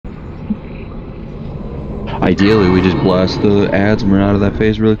Ideally, we just blast the ads and run out of that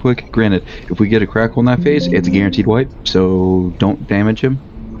phase really quick. Granted, if we get a crackle in that phase, it's a guaranteed wipe, so don't damage him,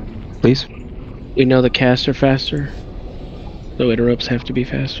 please. We know the casts are faster, so interrupts have to be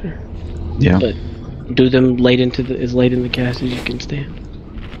faster. Yeah. But do them late into as late in the cast as you can stand.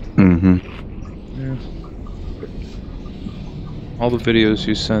 Mm-hmm. Yeah. All the videos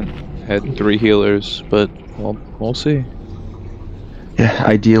you sent had 3 healers, but we'll see. Yeah,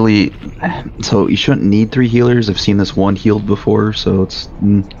 ideally, so you shouldn't need 3 healers. I've seen this 1 healed before, so it's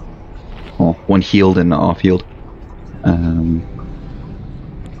well, 1 healed and off-healed.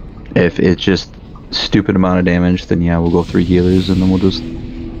 If it's just stupid amount of damage, then yeah, we'll go 3 healers and then we'll just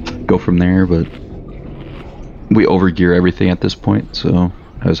go from there. But we overgear everything at this point, so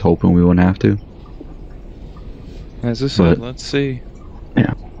I was hoping we wouldn't have to. As I said, let's see.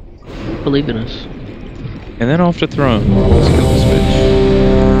 Yeah. Believe in us. And then off the throne. Let's kill this bitch.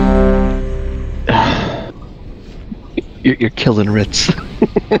 You're killing Ritz.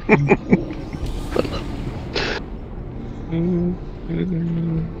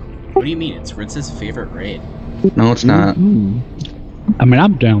 What do you mean? It's Ritz's favorite raid. No, it's not. I mean,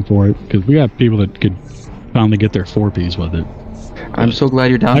 I'm down for it because we have people that could finally get their 4Ps with it. I'm so glad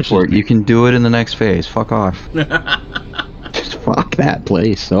you're down for it. You can do it in the next phase. Fuck off. Just fuck that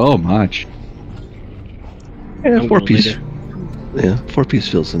place so much. Yeah, 4Ps. Yeah, 4Ps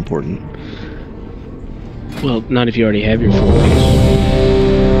feels important. Well, not if you already have your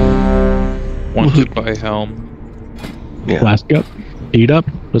 4Ps. Wanted by helm. Yeah. Flask up, eat up,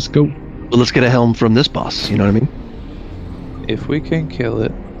 let's go. Well, let's get a helm from this boss, you know what I mean? If we can kill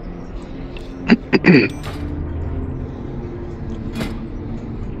it.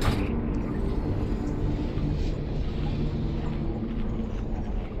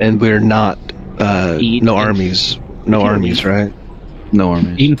 And we're not, no armies. No armies, right? No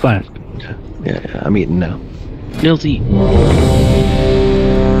armies. Eating flask. Yeah, I'm eating now. Nils, eat.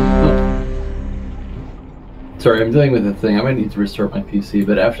 Sorry, I'm dealing with a thing. I might need to restart my PC,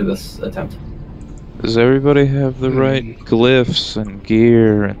 but after this attempt. Does everybody have the right glyphs and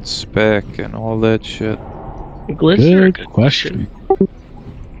gear and spec and all that shit? Glyphs are a Good question.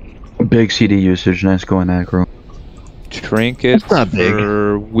 Big CD usage, nice going aggro. Trinkets That's not big.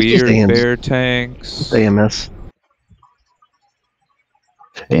 for weird bear tanks. AMS.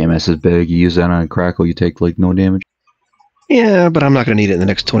 AMS is big, you use that on a crackle, you take like no damage. Yeah, but I'm not going to need it in the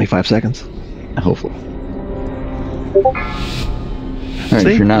next 25 seconds. Hopefully. Alright,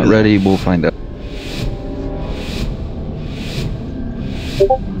 if you're not ready, we'll find out.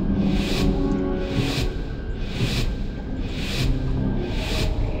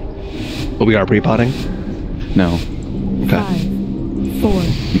 But we are pre-potting? No. Okay. 5, 4.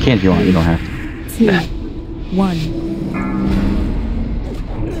 You can if you want, you don't have to. 2, 1.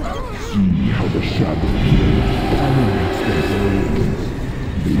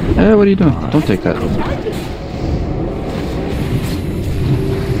 What are you doing? Don't take that.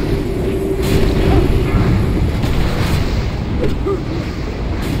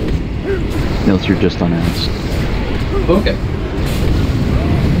 Nils, you're just on ass. Okay.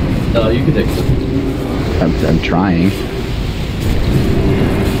 You can take it. I'm trying.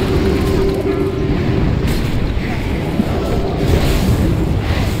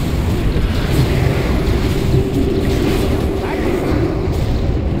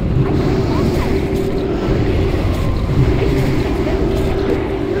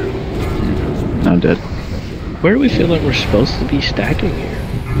 I'm dead. Where do we feel like we're supposed to be stacking here?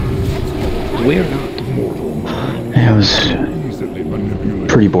 We are not. It was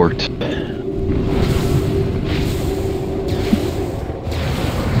pretty borked.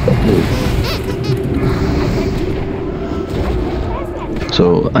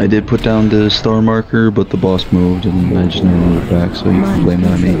 So I did put down the star marker, but the boss moved and I just never moved back, so you can blame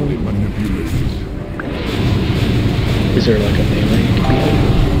that on me. Is there like a melee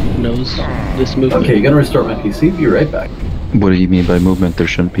computer knows this movement? Okay, you're gonna restart my PC. Be right back. What do you mean by movement? There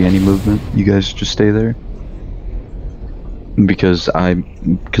shouldn't be any movement. You guys just stay there. Because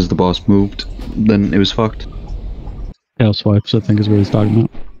the boss moved, then it was fucked. Tail swipes, I think, is what he's talking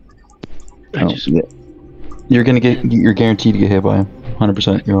about. Yeah. You're guaranteed to get hit by him.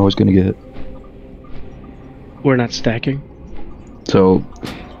 100%. You're always gonna get hit. We're not stacking. So,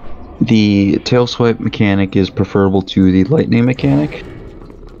 the tail swipe mechanic is preferable to the lightning mechanic.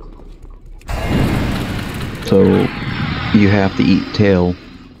 So, you have to eat tail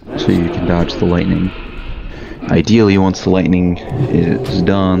so you can dodge the lightning. Ideally, once the lightning is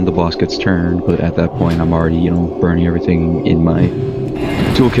done, the boss gets turned, but at that point I'm already, burning everything in my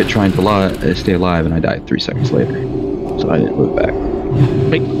toolkit trying to stay alive, and I died 3 seconds later. So I didn't move back.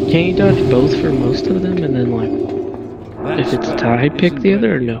 But can't you dodge both for most of them, and then, like, if it's a tie, pick the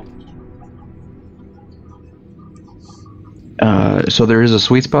other, or no? So there is a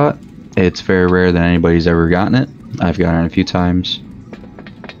sweet spot. It's very rare that anybody's ever gotten it. I've gotten it a few times.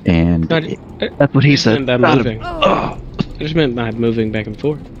 And That's what he said. I moving. I just meant by moving back and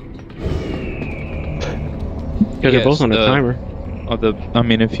forth. Because they're both on a timer. I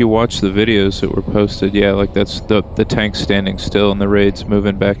mean, if you watch the videos that were posted, yeah, like that's the tank standing still and the raids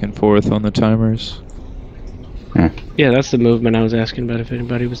moving back and forth on the timers. Yeah, that's the movement I was asking about if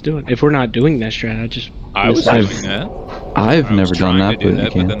anybody was doing. If we're not doing that strat, I was doing that. I've never done that, but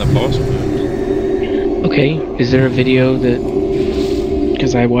then the boss moved. Okay, is there a video that...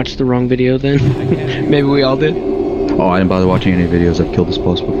 Because I watched the wrong video then? Maybe we all did? Oh, I didn't bother watching any videos. I've killed this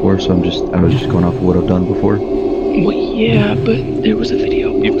boss before, so I was just going off of what I've done before. Well, yeah, but there was a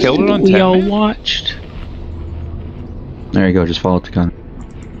video you killed it on we 10 all minutes? watched. There you go, just follow up the comment.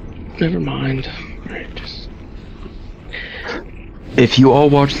 Never mind. Alright, just... If you all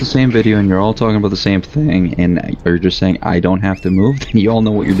watch the same video and you're all talking about the same thing, and you're just saying, I don't have to move, then you all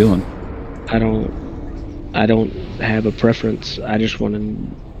know what you're doing. I don't have a preference. I just want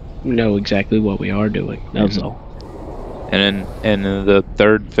to know exactly what we are doing. That's all. And in the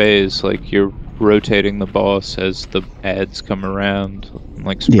third phase, like, you're rotating the boss as the ads come around,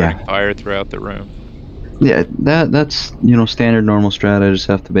 like spreading fire throughout the room. Yeah, that's standard normal strat. I just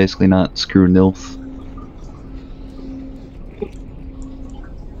have to basically not screw Nilth.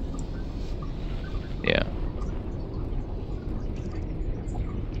 Yeah.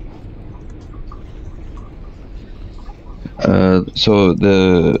 So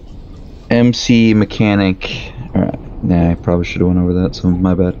the MC mechanic. Nah, I probably should have went over that, so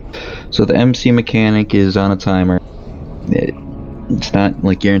my bad. So the MC mechanic is on a timer. It's not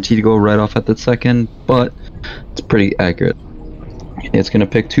like guaranteed to go right off at that second, but it's pretty accurate. It's going to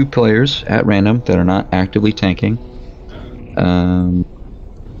pick 2 players at random that are not actively tanking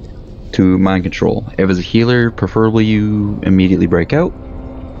to mind control. If it's a healer, preferably you immediately break out,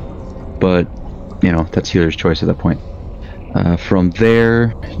 but that's healer's choice at that point. From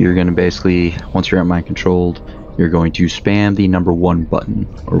there, you're going to basically, once you're at mind controlled, you're going to spam the number 1 button,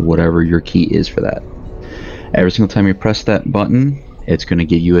 or whatever your key is for that. Every single time you press that button, it's going to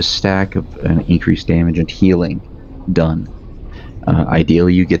give you a stack of increased damage and healing done.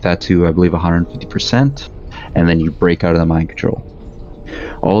 Ideally, you get that to, I believe, 150%, and then you break out of the mind control.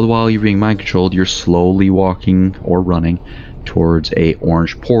 All the while you're being mind controlled, you're slowly walking or running towards a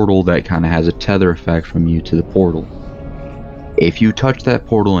orange portal that kind of has a tether effect from you to the portal. If you touch that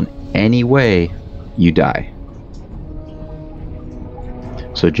portal in any way, you die.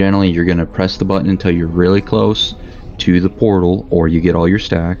 So generally you're going to press the button until you're really close to the portal, or you get all your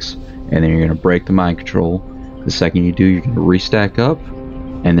stacks, and then you're going to break the mind control. The second you do, you're going to restack up,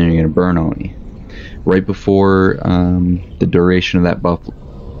 and then you're going to burn Oni. Right before the duration of that buff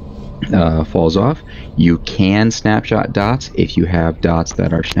falls off, you can snapshot dots if you have dots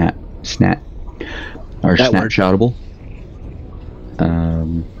that are snapshotable.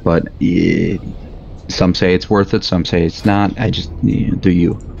 But some say it's worth it, some say it's not. I just do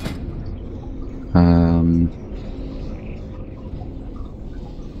you.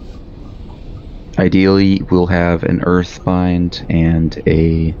 Ideally, we'll have an Earthbind and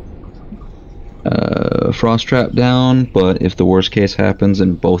a Frost Trap down, but if the worst case happens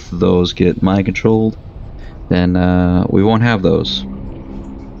and both of those get mind controlled, then we won't have those.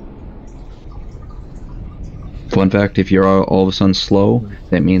 Fun fact, if you're all of a sudden slow,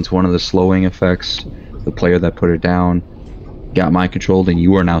 that means one of the slowing effects, the player that put it down got mind controlled, and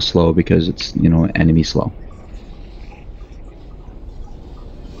you are now slow because it's, enemy slow.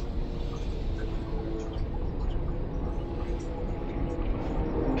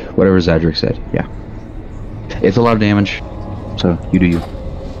 Whatever Zadric said, yeah. It's a lot of damage, so you do you.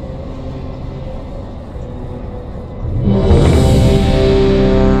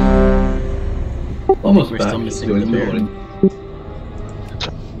 Almost We're back. still missing the bear.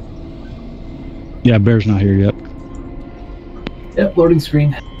 Yeah, Bear's not here yet. Yep, loading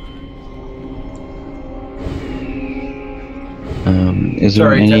screen. Is there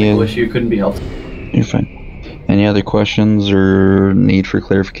Sorry, any technical issue, couldn't be helped. You're fine. Any other questions or need for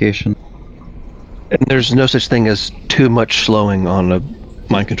clarification? And there's no such thing as too much slowing on a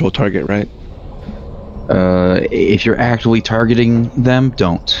mind control target, right? If you're actively targeting them,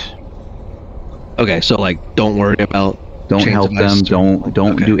 don't. Okay, so don't worry about. Don't help them. Don't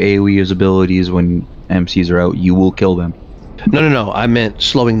Okay. do AoE abilities when MCs are out. You will kill them. No. I meant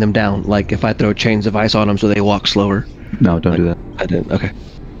slowing them down. Like if I throw chains of ice on them so they walk slower. No, don't do that. I didn't. Okay.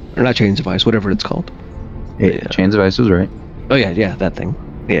 Or not chains of ice, whatever it's called. Chains of Ice was right. Oh yeah, that thing.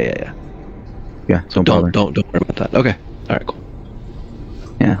 Yeah. Yeah, don't bother. Don't worry about that. Okay. All right, cool.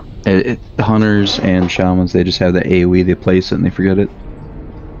 Yeah. The hunters and shamans, they just have the AoE, they place it and they forget it.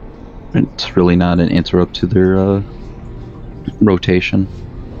 It's really not an interrupt to their rotation.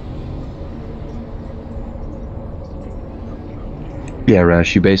 Yeah,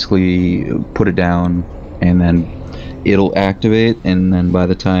 Rash, you basically put it down and then it'll activate, and then by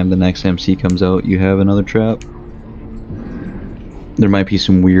the time the next MC comes out, you have another trap. There might be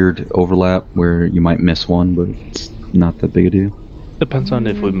some weird overlap where you might miss one, but it's not that big a deal. Depends on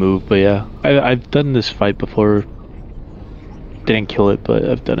if we move, but yeah. I've done this fight before. Didn't kill it, but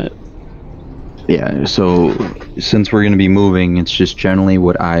I've done it. Yeah, so since we're going to be moving, it's just generally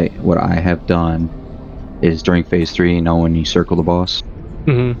what I have done is during phase 3, you know, when you circle the boss,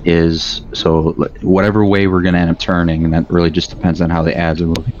 is so whatever way we're going to end up turning, and that really just depends on how the ads are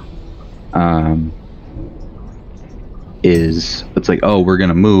moving. It's like, oh, we're going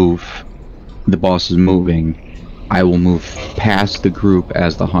to move, the boss is moving, I will move past the group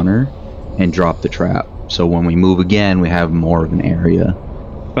as the hunter and drop the trap. So when we move again, we have more of an area.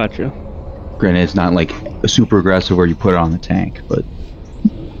 Gotcha. Granted, it's not like super aggressive where you put it on the tank, but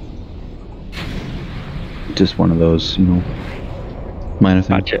just one of those, you know, minor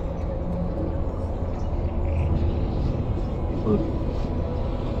things. Gotcha.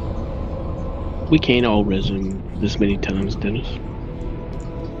 We can't all resume this many times, Dennis.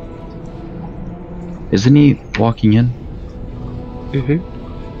 Isn't he walking in? Okay.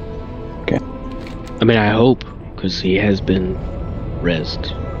 I mean, I hope, because he has been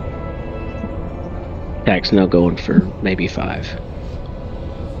rezzed. Attack's now going for maybe 5.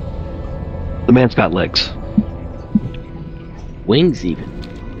 The man's got legs. Wings, even.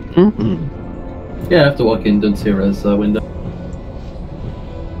 Yeah, I have to walk in, don't see a res window.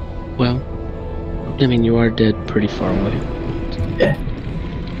 Well, I mean, you are dead pretty far away. Yeah.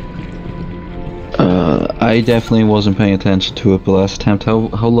 I definitely wasn't paying attention to it the last attempt. How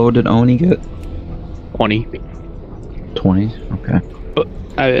low did Oni get? 20. 20? Okay.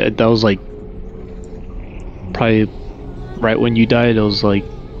 That was like probably right when you died. It was like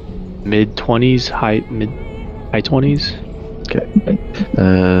mid 20s, high 20s. Okay.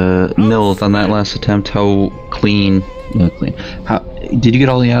 Nils, on that last attempt, how clean? Not clean. How did you get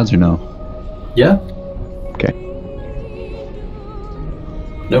all the ads or no? Yeah. Okay.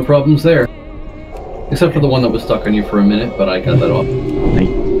 No problems there. Except for the one that was stuck on you for a minute, but I got that off.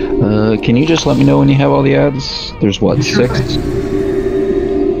 Can you just let me know when you have all the ads? There's what, 6?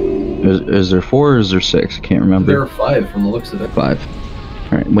 Is there 4 or is there 6? I can't remember. There are 5 from the looks of it. 5.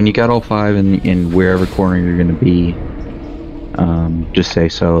 Alright, when you got all 5 in wherever corner you're going to be, just say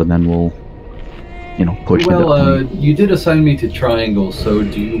so, and then we'll, you know, push it up. You did assign me to triangles, so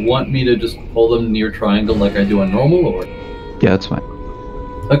do you want me to just pull them near triangle like I do on normal, or? Yeah, that's fine.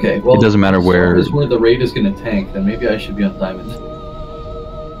 Okay, well, it doesn't matter where. As where the raid is going to tank, then maybe I should be on diamond.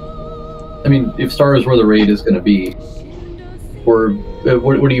 I mean, if star is where the raid is going to be, or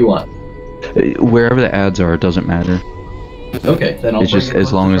what do you want? Wherever the ads are, it doesn't matter. Okay, then I'll. It's just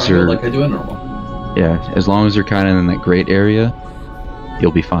as long as you're like I do in normal. Yeah, as long as you're kind of in that great area,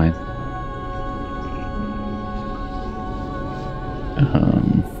 you'll be fine.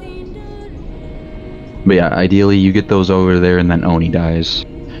 But yeah, ideally you get those over there and then Oni dies.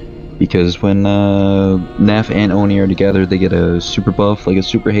 Because when Neff and Oni are together, they get a super buff, like a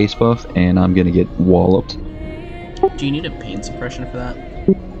super haste buff, and I'm gonna get walloped. Do you need a pain suppression for that?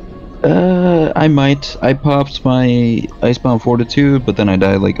 I might. I popped my Icebound Fortitude, but then I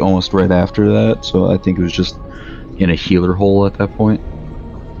died like almost right after that, so I think it was just in a healer hole at that point.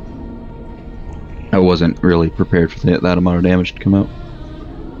 I wasn't really prepared for that amount of damage to come out.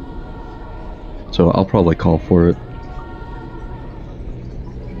 So I'll probably call for it.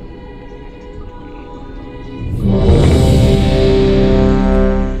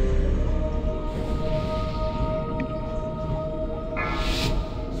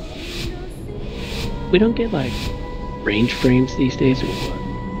 We don't get like range frames these days, or what?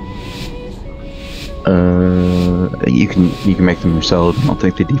 You can make them yourself. I don't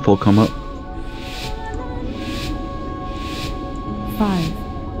think the default come up. 5,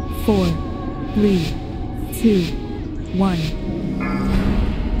 4, 3, 2, 1.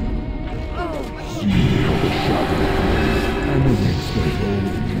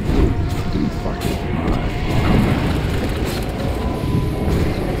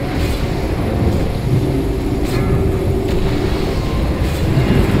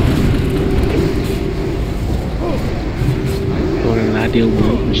 Going in an ideal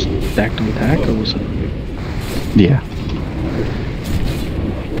world, just stacked on attack, or was it? Yeah.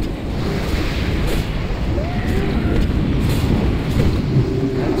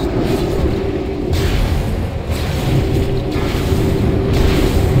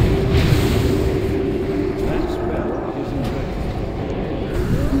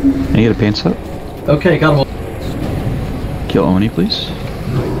 I get a paint set? Okay, got him. Kill Oni, please.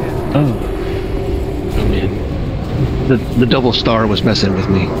 Oh man. The double star was messing with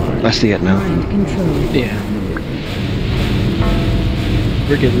me. I see it now. Mind control. Yeah.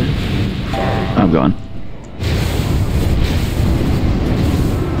 We're good now. I'm gone.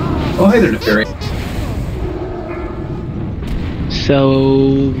 Oh, hey there, Neferi.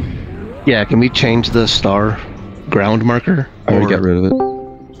 So Yeah, can we change the star ground marker? I already Or- got rid of it.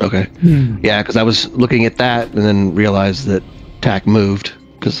 Okay. Yeah, because I was looking at that and then realized that TAC moved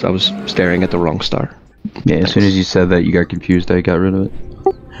because I was staring at the wrong star. Yeah, as soon as you said that, you got confused. I got rid of it.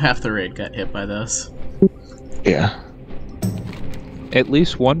 Half the raid got hit by those. Yeah. At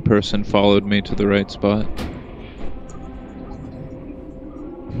least one person followed me to the right spot.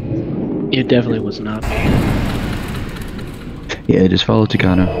 it definitely was not. Yeah, just follow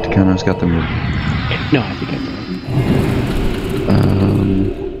Takano. Takano's got the move. No, I think I know.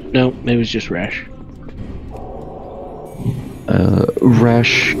 No, it was just Rash.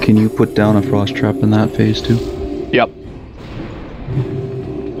 Rash, can you put down a frost trap in that phase too? Yep.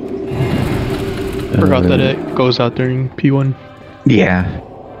 Forgot that it goes out during P1. Yeah.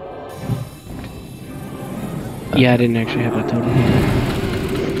 Yeah, I didn't actually have that total.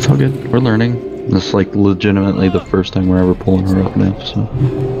 It's all good. We're learning. This is like legitimately the first time we're ever pulling her up now, so.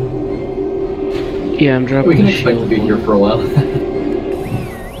 Yeah, I'm dropping We can the expect to shield be here for a while.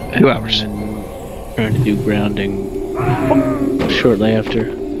 2 hours. and trying to do grounding shortly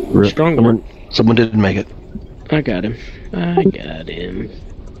after. Rip. Stronger. Someone didn't make it. I got him.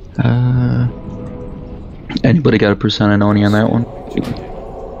 Anybody got a percent on Oni on that one?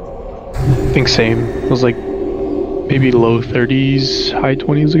 I think same. It was like maybe low 30s, high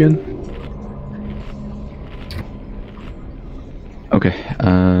 20s again. Okay,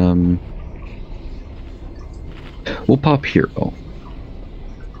 we'll pop Hero.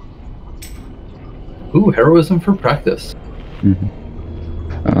 Ooh, heroism for practice.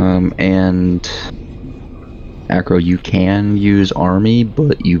 And Acro, you can use Army,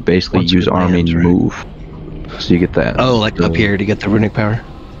 but you basically Once use it Army lands, and right? move. So you get that. Oh, like So, up here to get the runic power?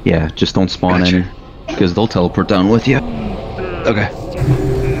 Yeah, just don't spawn Gotcha. any, because they'll teleport down with you. Okay.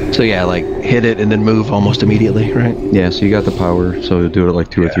 So yeah, like hit it and then move almost immediately, right? Yeah, so you got the power, so do it at like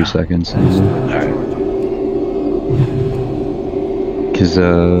 2 or 3 seconds. Alright. Because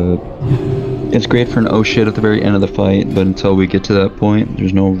it's great for an oh shit at the very end of the fight, but until we get to that point,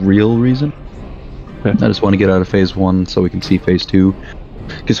 there's no real reason. Okay. I just want to get out of phase 1 so we can see phase 2.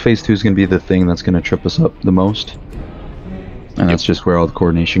 Because phase 2 is going to be the thing that's going to trip us up the most. And that's just where all the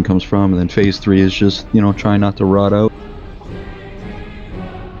coordination comes from. And then phase 3 is just, you know, trying not to rot out.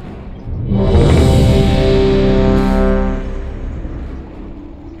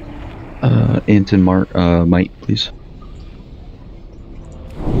 Int and Might, please.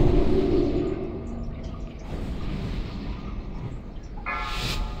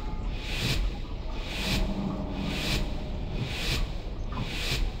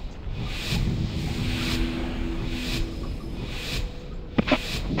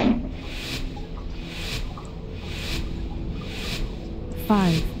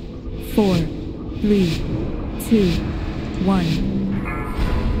 Five, 4, 3, 2, 1.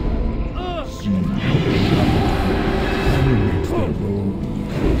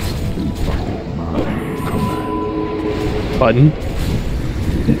 Button.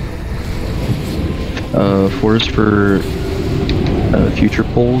 Forrest, for future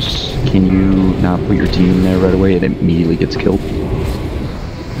polls, can you not put your team in there right away? It immediately gets killed.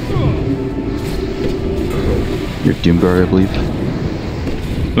 Your Doomguard, I believe.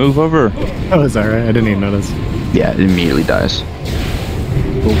 Move over. Oh, is that right? I didn't even notice. Yeah, it immediately dies.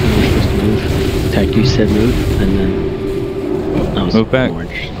 Both were supposed to move. Tech, you said move, and then I was Move back.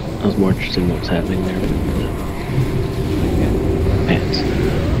 I was more interested in what was happening there. Pants.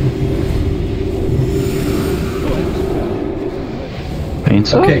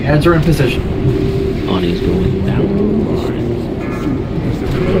 Paints up. Okay, hands are in position. Ani's going down.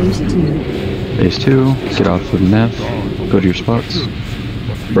 Phase 2. Phase 2, get off of Neff, go to your spots.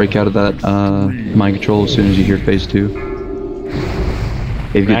 Break out of that mind control as soon as you hear phase 2.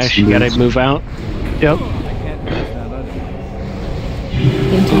 If you Rash, you gotta move out. Yep.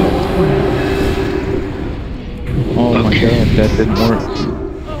 Into left corner. Oh my god, that didn't work.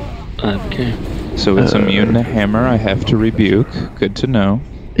 Okay. So it's immune to hammer, I have to rebuke. Good to know.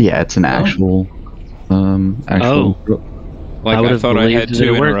 Yeah, it's an actual, actual. Like I would've thought I had believed that it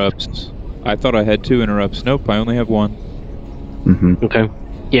 2 worked. interrupts. I thought I had 2 interrupts. Nope, I only have 1. Mm-hmm. Okay.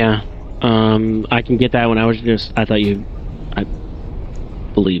 Yeah. I can get that one. I thought you.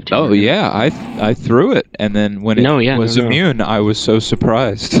 believed you. Oh yeah, I threw it, and then when it was immune, I was so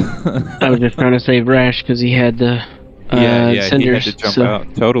surprised. I was just trying to save Rash because he had the cinders. He had to jump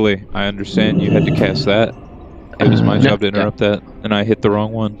out. Totally, I understand. You had to cast that. It was my job to interrupt that, and I hit the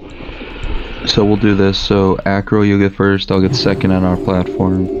wrong one. So we'll do this. So Acro, you'll get first. I'll get second on our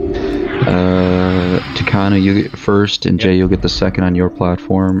platform. Takana, you get first, and Jay, you'll get the second on your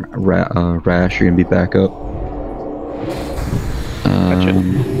platform. Rash, you're gonna be back up.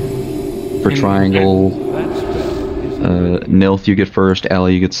 For Triangle, Nilth, you get first.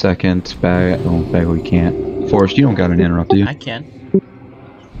 Allie, you get second. Bagel, you can't. Forrest, you don't got an interrupt, do you? I can. You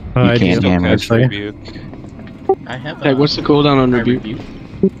can't hammer. I have. Hey, what's the cooldown on rebuke?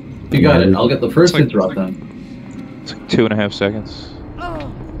 You got it. I'll get the first interrupt then. It's like 2.5 seconds.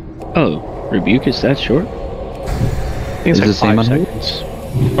 Oh, rebuke is that short? I think it's Is the same 5 on seconds.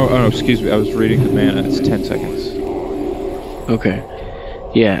 Oh, no, excuse me. I was reading the mana. It's 10 seconds. Okay.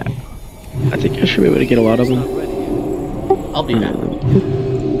 Yeah. I think I should be able to get a lot of them. I'll be back.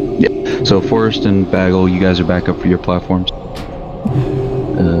 Yep. So Forrest and Bagel, you guys are back up for your platforms.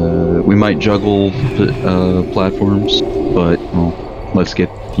 We might juggle platforms, but let's get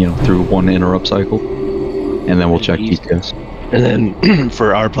through one interrupt cycle, and then we'll check details. And then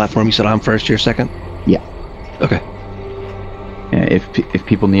for our platform, you said I'm first, you're second? Yeah. Okay. Yeah, if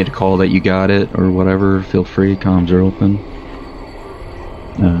people need to call that you got it or whatever, feel free. Comms are open.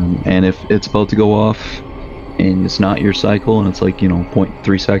 And if it's about to go off and it's not your cycle and it's like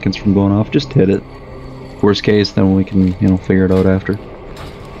 0.3 seconds from going off, just hit it. Worst case, then we can figure it out after.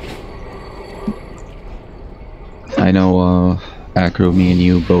 I know Acro, me and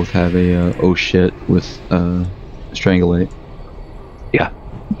you both have a oh shit with Strangulate. Yeah.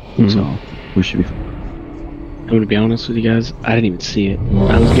 So we should be fine. I'm gonna be honest with you guys. I didn't even see it.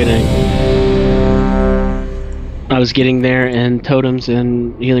 I was getting there and totems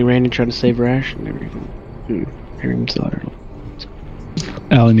and healing rain and trying to save Rash and everything. Saw it.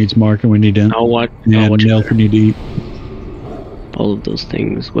 Allie needs mark and we need in. I'll watch. And Nelson need to eat. All of those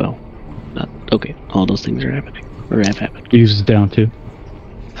things. Well, not okay. All those things are happening or have happened. Use is down too.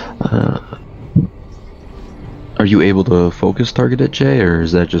 Are you able to focus target it, Jay, or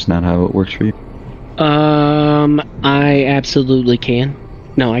is that just not how it works for you? I absolutely can.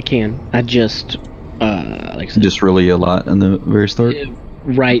 No, I can. I just, like I said, just really a lot in the very start.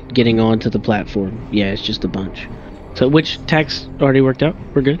 Right, getting onto the platform. Yeah, it's just a bunch. So, which tax already worked out?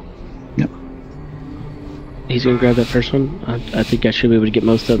 We're good. Yep. He's gonna grab that first one. I think I should be able to get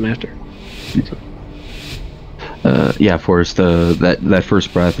most of them after. Yeah, Forrest. That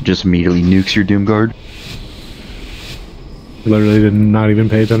first breath just immediately nukes your Doom Guard. Literally did not even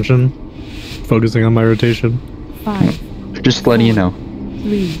pay attention. Focusing on my rotation. 5. Just letting you know.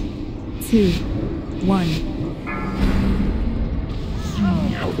 3, 2, 1.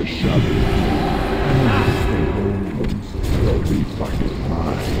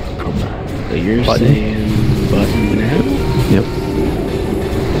 So you're saying button now? Yep.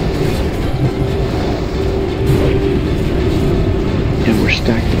 And we're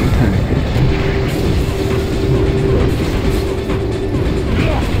stacked on time.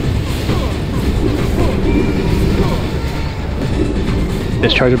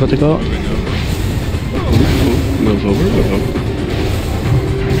 Is charge about to go up? Move over.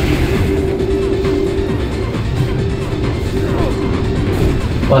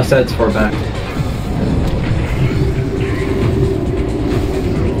 Last set's far back.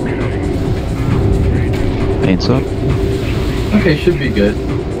 Paints up. Okay, should be good.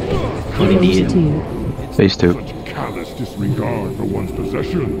 What do you need? Phase 2. Callous disregard for one's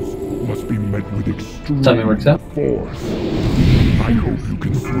possessions must be met with extreme Timing works out. force. I hope you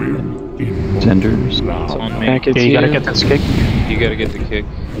can swim in Tenders. It's on me. Back at Yeah, you gotta get this kick. You gotta get the kick.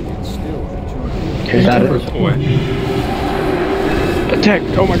 Okay. Got it. Attack!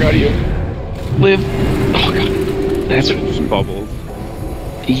 Oh my god, you live! Oh god. That's Just bubbled.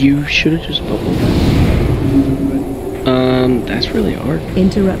 You should have just bubbled. That's really hard.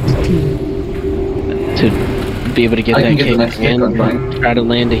 Interrupt team. To be able to get I that can get the kick next kick and on trying. try to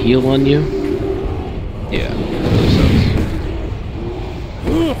land a heal on you. Yeah, that really sucks.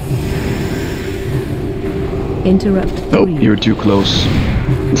 Interrupt 3. Oh, you were too close,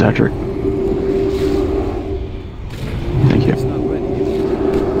 Zadric. Thank you.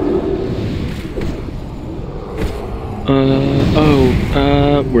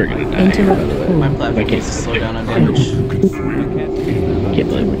 We're gonna die. Interrupt 4. My platform needs to slow down on damage. Can't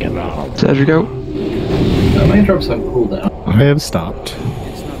believe we got that. Zadric out. My interrupts on cooldown. I have stopped.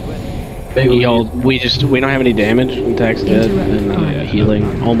 Y'all, we don't have any damage. Attack's dead, and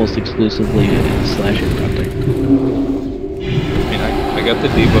healing almost exclusively slash interrupting. I mean, I I got the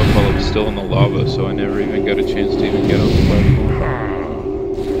debuff while I was still in the lava, so I never even got a chance to even get on the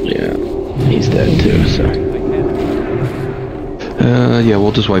platform. Yeah, he's dead too, so. Yeah,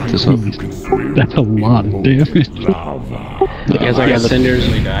 we'll just wipe this up. That's a lot of damage. Guys, I got cinders.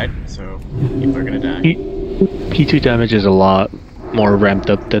 Really died, so people are gonna die. P2 damage is a lot more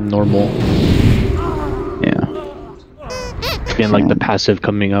ramped up than normal. Yeah. And like the passive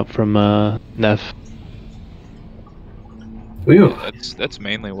coming up from Neff. That's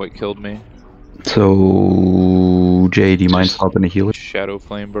mainly what killed me. So, Jay, do you mind stopping to heal it? Shadow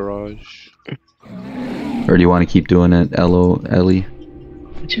Flame Barrage. Or do you want to keep doing it, Ellie?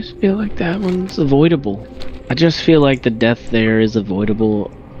 I just feel like that one's avoidable. I just feel like the death there is avoidable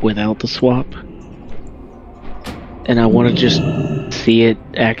without the swap. And I want to just see it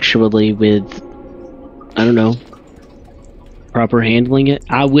actually with, I don't know, proper handling it.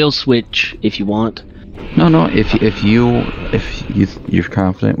 I will switch if you want. No. If you're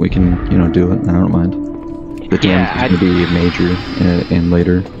confident, we can do it. I don't mind. The damage is gonna be major in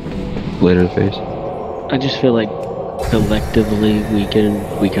later phase. I just feel like collectively we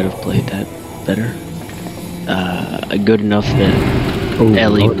could have played that better. Good enough that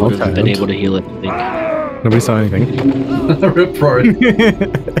Ellie would have been able to heal it. I think. Nobody saw anything. Rip roaring.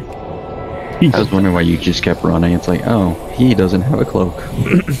 I was wondering why you just kept running. It's like, oh, he doesn't have a cloak.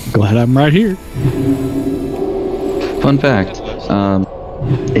 Glad I'm right here. Fun fact,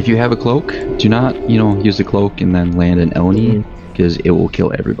 if you have a cloak, do not, use the cloak and then land an Oni, because it will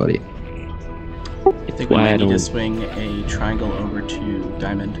kill everybody. I think we might need to swing a triangle over to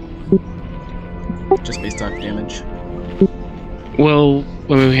diamond. Just based off damage. Well,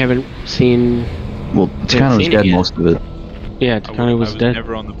 we haven't seen... Well, Takano was dead most of it. Yeah, Takano was dead.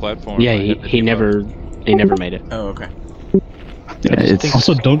 Never on the platform. Yeah, he never made it. Oh, okay. Yeah, it's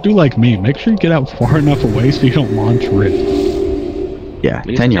also, don't do like me. Make sure you get out far enough away so you don't launch Rift. Yeah,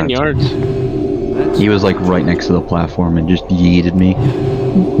 10 yards. He was like right next to the platform and just yeeted me.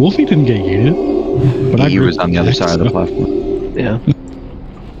 Wolfie didn't get yeeted. But he was on the other side of the platform. Yeah.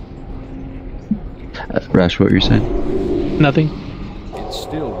 Rash, what were you saying? Nothing. It's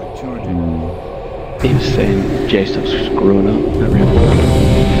still recharging. He was saying Jay stuff's screwing up.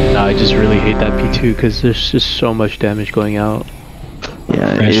 No, I just really hate that P2 because there's just so much damage going out.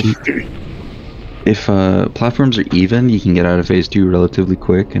 Yeah, if platforms are even, you can get out of phase 2 relatively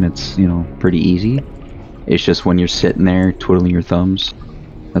quick, and it's pretty easy. It's just when you're sitting there twiddling your thumbs,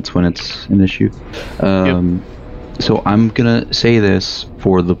 that's when it's an issue. So I'm gonna say this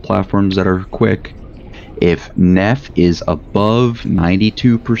for the platforms that are quick. If Neff is above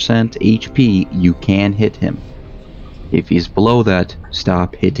 92% HP, you can hit him. If he's below that,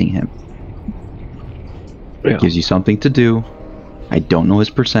 stop hitting him. It gives you something to do. I don't know his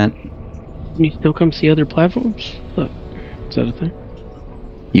percent. Can you still come see other platforms? Look, is that a thing?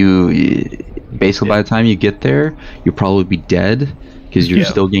 You basically by the time you get there, you'll probably be dead because you're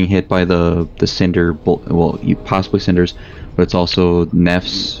still getting hit by the cinder. Well, you possibly cinders, but it's also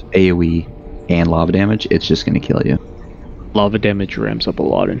Neff's AOE and lava damage. It's just gonna kill you. Lava damage ramps up a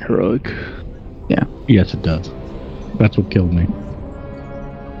lot in heroic. Yeah. Yes, it does. That's what killed me.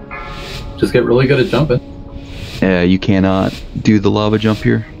 Just get really good at jumping. You cannot do the lava jump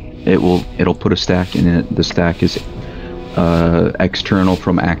here. It'll put a stack in it. The stack is external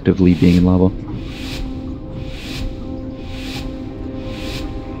from actively being in lava.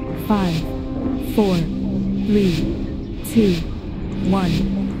 5, 4, 3, 2,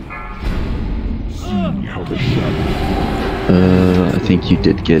 1. I think you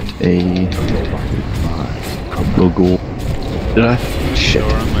did get a little ghoul. Did I? Shit.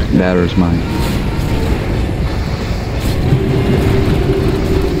 Batter's mine.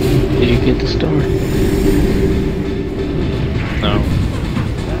 Did you get the star? No.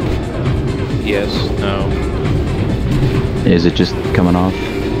 Yes, no. Is it just coming off?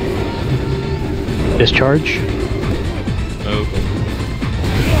 Discharge? Oh.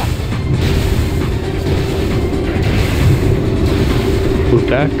 Move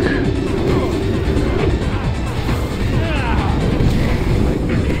back.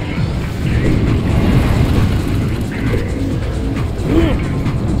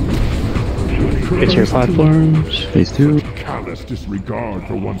 Get to your platforms. Phase 2. Callous disregard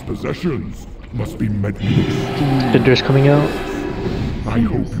for one's possessions must be met with extreme. Cinder's coming out. I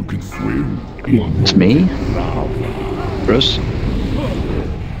hope you can swim. It's me? Bruce?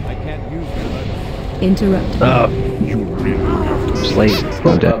 Interrupt. You really have to. It's late.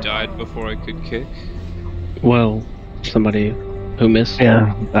 Oh, dead. Died before I could kick. Well, somebody who missed.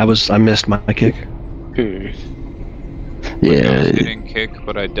 Yeah, I missed my kick. Hmm. I Yeah. was getting kick,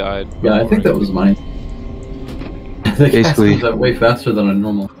 but I died. Yeah, I think that was mine. The cast basically, comes out way faster than a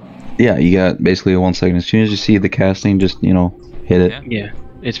normal. yeah, you got basically 1 second. As soon as you see the casting, just hit it. Yeah,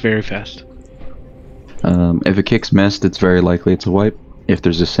 it's very fast. If a kick's missed, it's very likely it's a wipe. If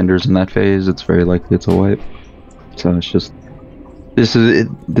there's just cinders in that phase, it's very likely it's a wipe. So it's just this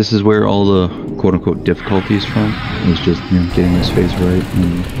is where all the quote unquote difficulties from. Is just getting this phase right.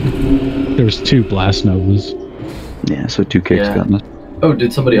 And There was 2 blast novas. yeah, so 2 kicks got missed. Oh,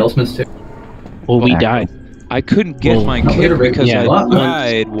 did somebody else miss too? Well, we died. I couldn't get my wait kick a minute, because yeah. I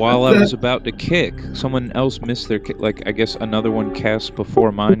died while I was about to kick. Someone else missed their kick. Like, I guess another one cast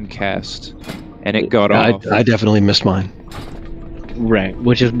before mine cast, and it got off. I definitely missed mine. Right,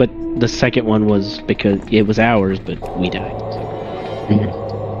 but the second one was because it was ours, but we died.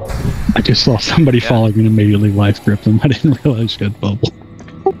 So. I just saw somebody falling and immediately life gripped them. I didn't realize you had bubble.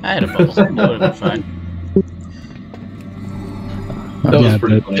 I had a bubble. That would have been fine. That was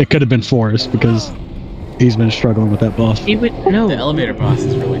pretty but funny. it could have been Forrest because he's been struggling with that boss. He would no. The elevator boss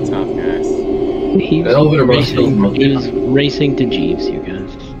is really tough, guys. He The elevator boss racing, kills most he was racing to Jeeves, you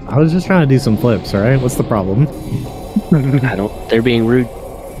guys. I was just trying to do some flips, alright? What's the problem? I don't. They're being rude.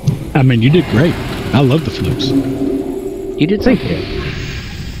 I mean, you did great. I love the flips. You did Thank something. you.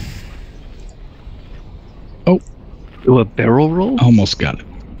 Do a barrel roll? Almost got it.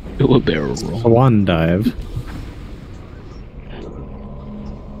 Do a barrel roll. Swan dive.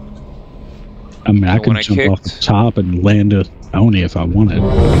 I mean, I So when could I jump off the kicked- top and land a Oni if I wanted.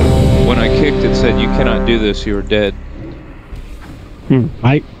 When I kicked, it said, "You cannot do this. You are dead."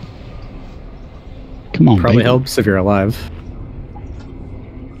 I come on, Probably baby. helps if you're alive.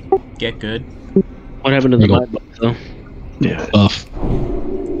 Get good. What happened to the There you light box, though? Yeah, Buff.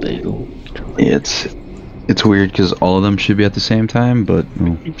 There you go. it's weird because all of them should be at the same time, but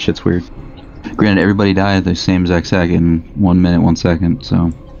shit's weird. Granted, everybody died at the same exact second, 1 minute, 1 second.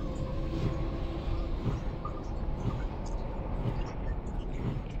 So.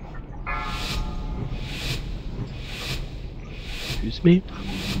 Excuse me?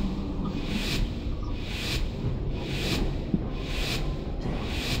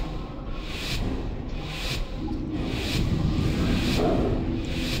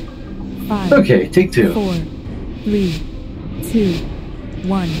 Five, Okay, take 2. 4, 3, 2,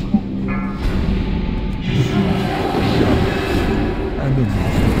 1.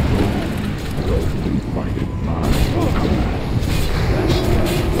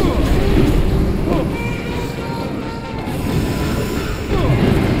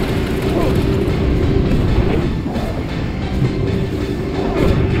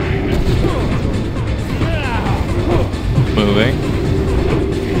 Moving.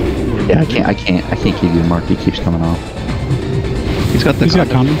 Yeah, I can't give you a mark. He keeps coming off. He's got the He's got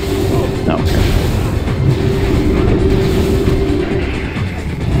common. No, okay.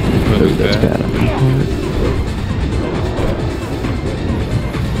 Moving That's back. bad.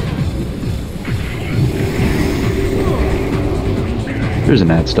 There's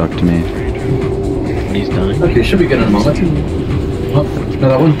an ad stuck to me. When he's dying. Okay, should be good in a moment. Oh, no,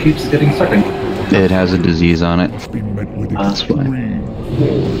 that one keeps getting stuck. It has a disease on it. Must be met with That's fine.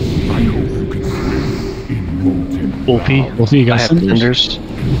 I hope you can see in molten Wolfie. Both of you I guys have cinders?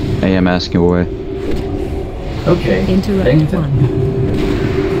 cinders. I am asking away. Okay. Interrupt Dang it.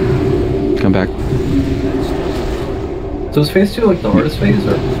 1. Come back. So is phase 2 like the hardest phase,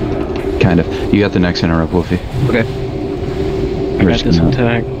 or? Kind of. You got the next interrupt, Wolfie. Okay. I got this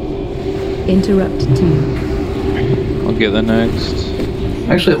attack. Interrupt 2. I'll get the next.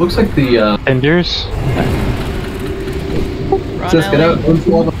 Actually, it looks like the, Cinders. Just get out.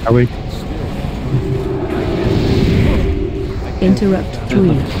 Are we? Interrupt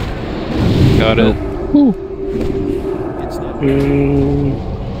 3. Got it.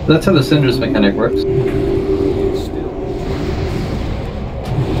 That's how the cinders mechanic works.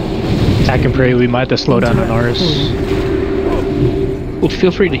 Attack and pray. We might have to slow down on ours. Well,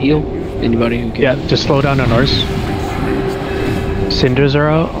 feel free to heal anybody who can. Yeah, just slow down on ours. Cinders are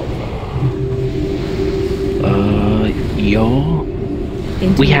out. Y'all.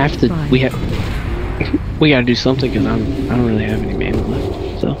 We have to. We have. We gotta do something because I don't really have any mana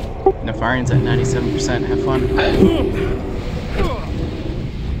left. So. Nefarian's at 97%. Have fun.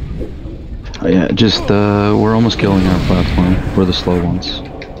 Oh, yeah, just we're almost killing our platform. We're the slow ones.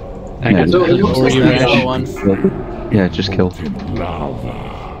 I got So it looks like Warrior the, Ash one. Yeah, just kill.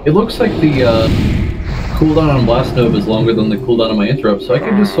 it looks like the cooldown on Blast Nova is longer than the cooldown on my interrupt, so I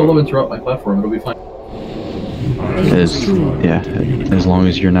can just solo interrupt my platform. It'll be fine. As long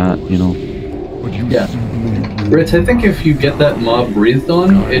as you're not, Yeah. Ritz, I think if you get that mob breathed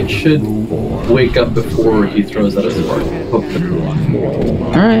on, it should wake up before he throws out a spark. Hopefully.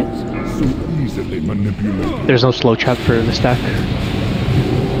 All right. so easily manipulated. There's no slow trap for the stack.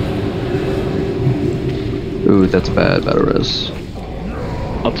 Ooh, that's bad battle res.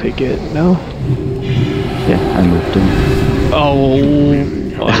 I'll take it now. Yeah, I moved him. Oh,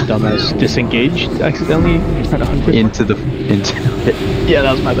 dumbass disengaged accidentally. Trying to hunt into it. Yeah,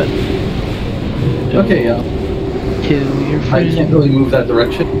 that was my bad. Okay, Kill your I friend. can't really move that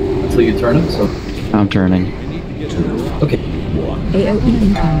direction until you turn him, so. I'm turning. Okay. AOE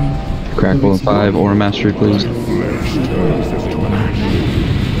incoming. Crackle in 5 or mastery, please.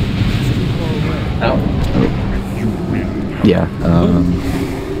 Ow. Yeah,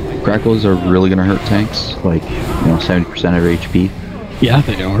 crackles are really gonna hurt tanks, like, 70% of HP. Yeah,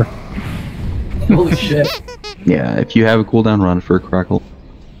 they are. Holy shit. Yeah, if you have a cooldown, run for a crackle.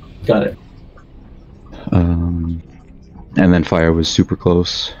 Got it. And then fire was super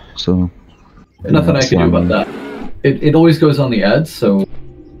close, so... Nothing I can do about that. It always goes on the ads, so...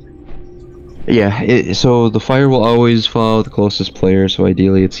 Yeah, so the fire will always follow the closest player, so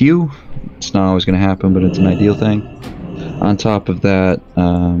ideally it's you. It's not always going to happen, but it's an ideal thing. On top of that,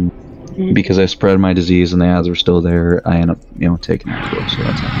 because I spread my disease and the ads were still there, I end up, taking it as well, so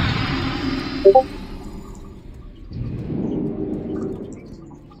that's nice.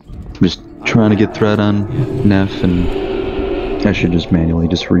 Just trying to get threat on Neff, and I should just manually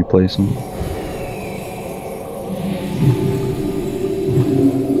just replace him.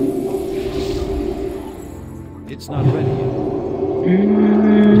 It's not ready yet.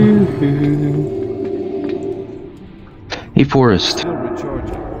 Hey, Forrest. Still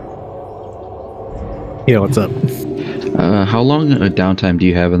recharging. Yeah, what's up? How long a downtime do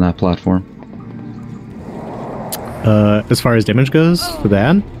you have in that platform? As far as damage goes, for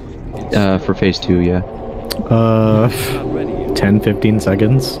that? For phase 2, yeah. 10-15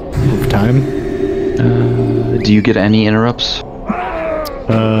 seconds of time. Do you get any interrupts?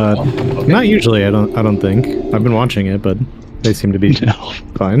 Not usually. I don't think. I've been watching it, but they seem to be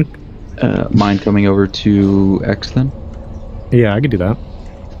fine. Mind coming over to X then? Yeah, I could do that.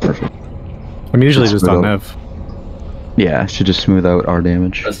 Perfect. I'm usually just on F. Yeah, should just smooth out our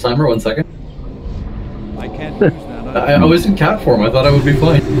damage. Press timer, 1 second. I can't use that. I was in cat form. I thought I would be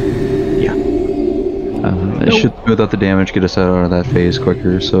fine. Yeah. It should smooth out the damage, get us out of that phase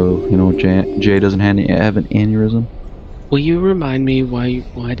quicker, so Jay doesn't have an aneurysm. Will you remind me why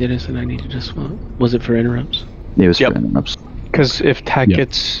did I say I needed to swap? Was it for interrupts? It was for interrupts. Because if TAC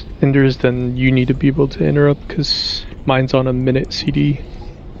gets hinders, then you need to be able to interrupt, because mine's on a minute CD.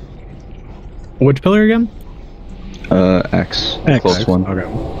 Which pillar again? X. Close one. Okay.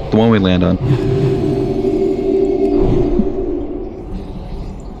 The one we land on.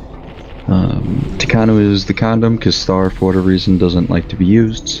 Takano is the condom, because Star, for whatever reason, doesn't like to be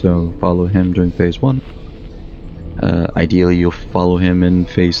used, so follow him during phase 1. Ideally, you'll follow him in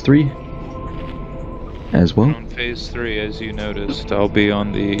phase 3 as well. On phase 3, as you noticed, I'll be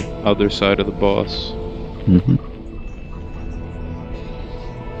on the other side of the boss.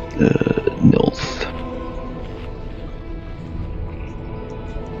 Nilth.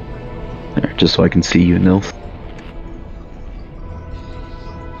 There, just so I can see you, Nilth.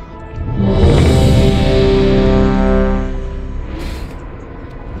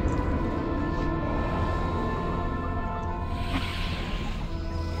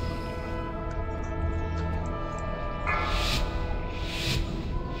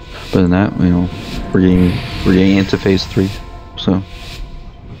 Other than that, we're getting into phase 3, so.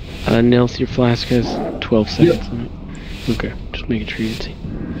 Nils, your flask has 12 seconds on it. Okay, just making sure you can see.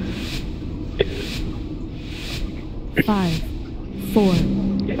 5, 4.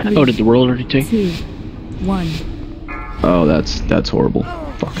 Oh, did the roll already take? 2, 1. Oh, that's horrible.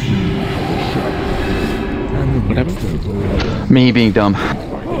 Fuck. What happened? Me being dumb.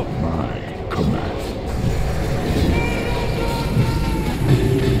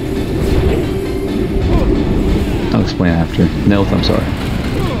 I'll explain after. Nilth, I'm sorry.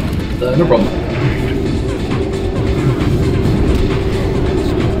 No problem.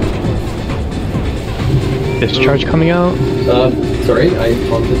 Discharge coming out. Sorry, I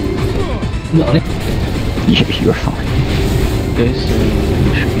talked to... No, Yeah, you're fine. Okay, so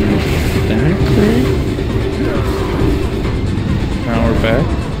we should be back there. Now we're back.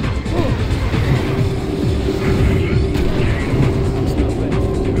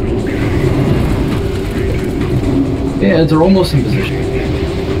 Yeah, they're almost in position.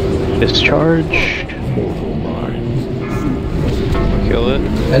 Discharge. Kill it.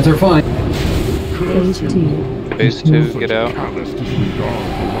 Heads are fine. Phase 2. Phase 2, get out. Callous disregard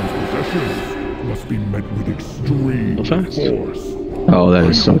for one's possessions must be met with extreme force. Oh, that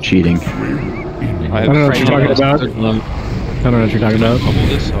is so cheating. I don't know what you're talking about. I don't know what you're talking about. Pull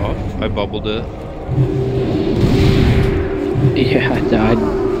this off. I bubbled it. Yeah,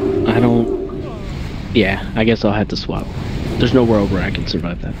 I don't. Yeah, I guess I'll have to swap. There's no world where I can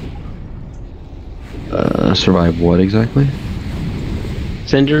survive that. Survive what exactly?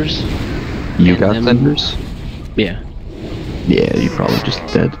 Cinders. You got cinders? Yeah. Yeah, you're probably just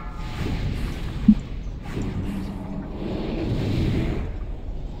dead.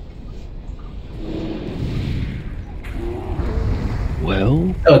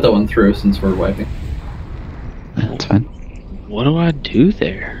 Well, I'll let that one through since we're wiping. That's fine. What do I do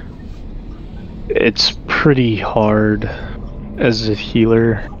there? It's pretty hard as a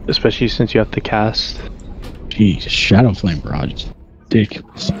healer, especially since you have to cast. Jeez, Shadow Flame Barrage is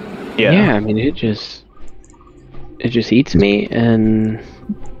ridiculous. Yeah, I mean it just eats me and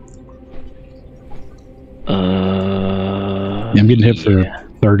Yeah, I'm getting hit for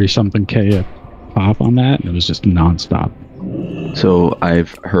 30 something K a pop on that, and it was just non-stop. So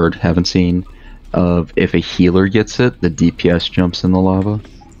I've heard, haven't seen, of if a healer gets it, the DPS jumps in the lava,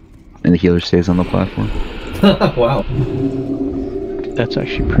 and the healer stays on the platform. Wow. That's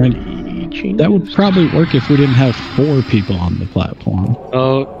actually pretty genius. That would probably work if we didn't have 4 people on the platform.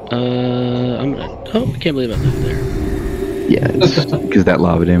 I can't believe I lived there. Yeah, because that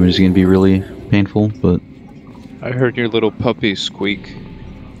lava damage is going to be really painful, but... I heard your little puppy squeak.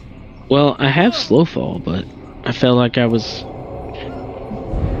 Well, I have slow fall, but I felt like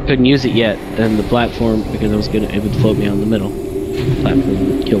couldn't use it yet, and the platform, because it would float me on the middle. The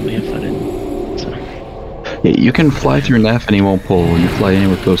platform would kill me if I didn't. So. Yeah, you can fly through Neff and he won't pull. You fly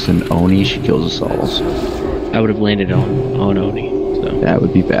in with Ghost and Oni, she kills us all. So. I would have landed on Oni. So. That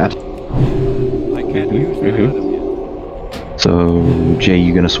would be bad. I can't use that item yet. So, Jay,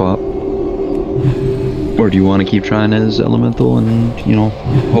 you gonna swap? Or do you want to keep trying as Elemental and, you know,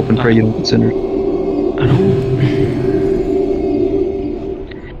 hope and pray you don't consider?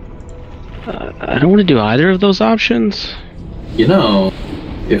 I don't want to do either of those options. You know,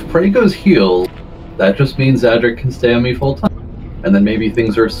 if Prey goes heal, that just means Zadric can stay on me full time. And then maybe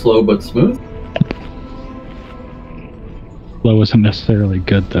things are slow but smooth. Slow isn't necessarily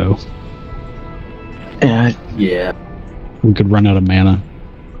good, though. Yeah. We could run out of mana.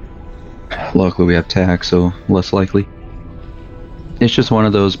 Luckily we have tack, so less likely. It's just one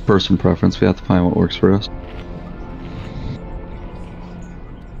of those person preference. We have to find what works for us.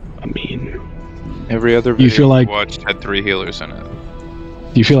 I mean, every other You video feel like- I watched had 3 healers in it.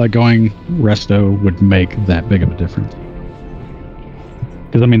 Do you feel like going resto would make that big of a difference?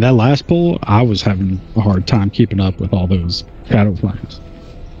 Because, I mean, that last pull, I was having a hard time keeping up with all those Shadow Flames.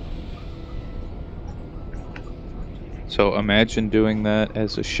 So imagine doing that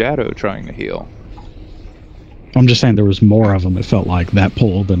as a shadow trying to heal. I'm just saying there was more of them, it felt like, that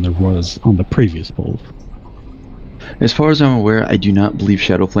pull than there was on the previous pulls. As far as I'm aware, I do not believe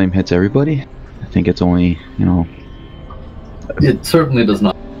Shadow Flame hits everybody. I think it's only, you know... It certainly does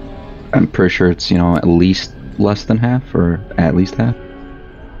not. I'm pretty sure it's, you know, at least less than half, or at least half.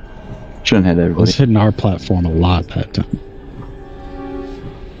 Shouldn't hit everybody. It's hitting our platform a lot that time.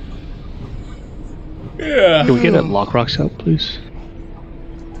 Yeah. Can we get a Lock Rocks out, please?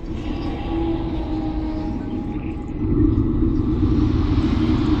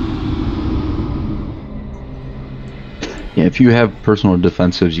 Yeah, if you have personal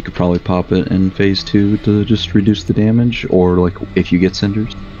defensives, you could probably pop it in phase 2 to just reduce the damage, or like if you get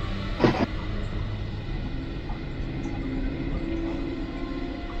cinders.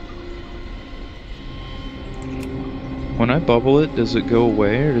 When I bubble it, does it go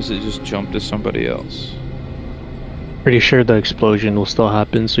away or does it just jump to somebody else? Pretty sure the explosion will still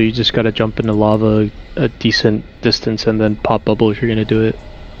happen, so you just gotta jump into lava a decent distance and then pop bubble if you're gonna do it.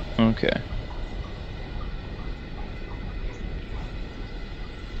 Okay.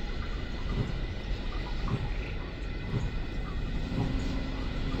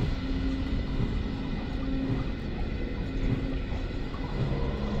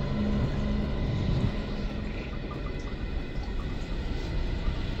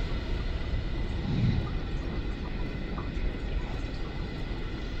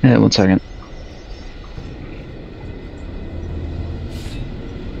 Yeah, 1 second.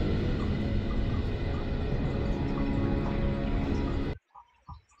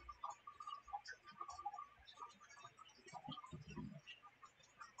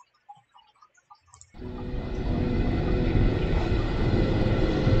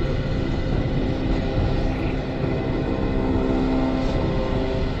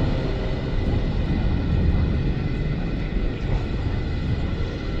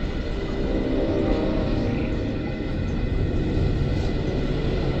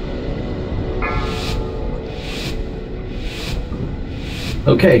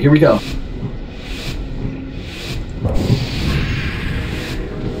 Okay, here we go.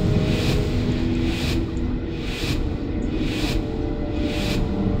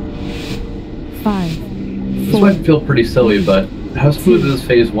 Five. This might feel pretty silly, but how smooth is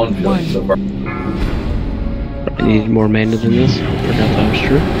phase 1 feeling so far? I need more mana than this. I forgot that was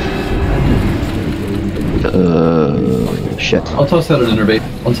true. Shit. I'll toss out an innervate.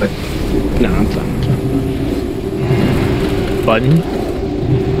 1 second. No, I'm fine. Button?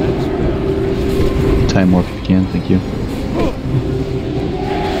 Time warp if you can, thank you.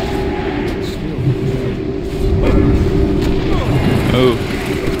 Oh.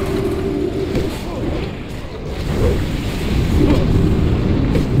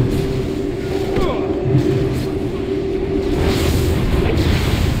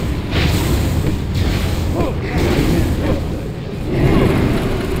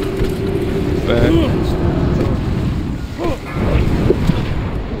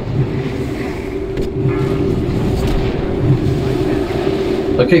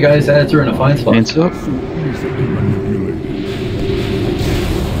 Okay, guys, ads are in a fine spot. Hands up.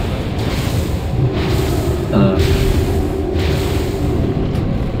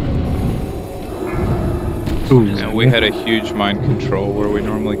 And we had a huge mind control where we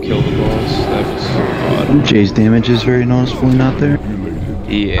normally kill the boss. That was odd. Jay's damage is very noticeably not there.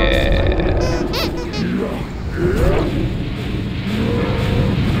 Yeah.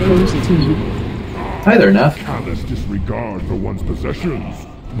 Hi there, Neff. Callous disregard for one's possessions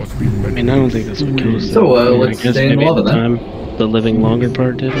must be met. I mean, I don't think that's what kills them. So, I mean, let's I guess stay in maybe lava at the then. time, the living longer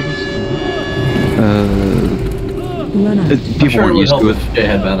part did it. People Sure, weren't it would used help to it. if Jay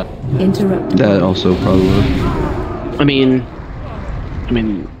had mana. Interrupt. That also probably would. I mean,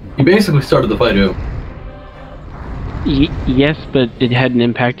 You basically started the fight, too. yes, but it hadn't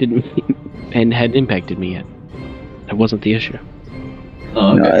impacted me, and hadn't impacted me yet. That wasn't the issue.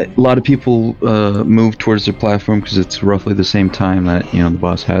 Oh, okay. A lot of people move towards their platform because it's roughly the same time that the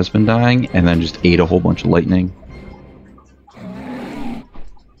boss has been dying, and then just ate a whole bunch of lightning.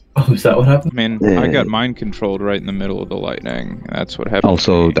 Oh, is that what happened? I mean, I got mind controlled right in the middle of the lightning. That's what happened.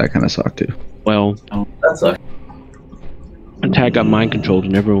 Also, that kind of sucked too. Well, That sucked. Attack got mind controlled,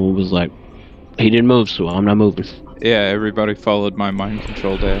 and everyone was like, "He didn't move, so I'm not moving." Yeah, everybody followed my mind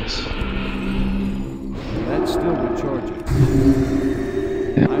controlled ass. That's still recharging.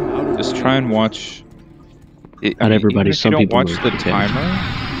 Yeah. I'm out of Just try and watch. Not everybody. Even if Some you don't people watch are the okay. timer.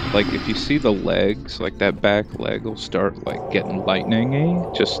 Like if you see the legs, like that back leg will start like getting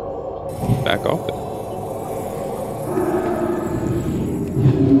lightning-y. Just back off it.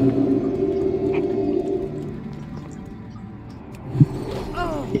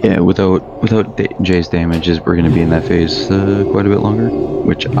 Yeah, without Jay's damages, we're going to be in that phase quite a bit longer,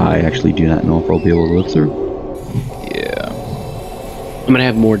 which I actually do not know if I'll be able to live through. Yeah. I'm gonna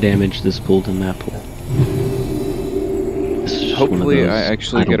have more damage this pool than that pool. This is just one of Hopefully, those, I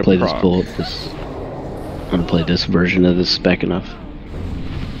actually I don't get a play this proc. pool. I'm gonna play this version of this spec enough.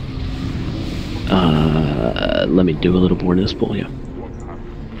 Let me do a little more in this pool, yeah.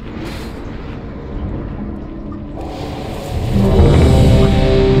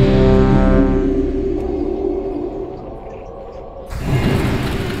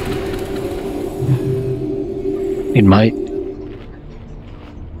 It might.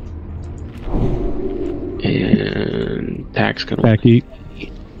 And Tack's gonna Tack eat.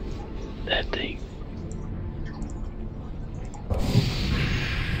 eat that thing.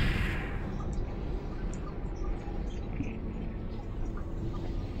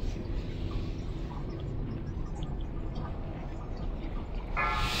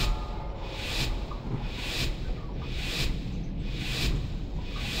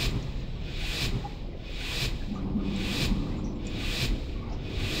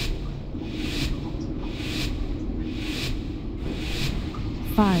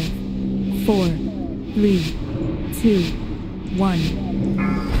 Five, 4, 3, 2, 1.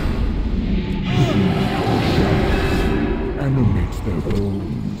 Animates their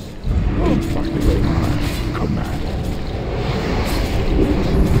bones. Exactly my command.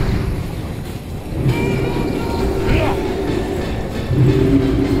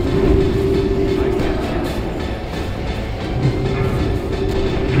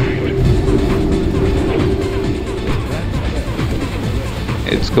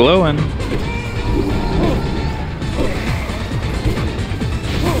 It's glowing.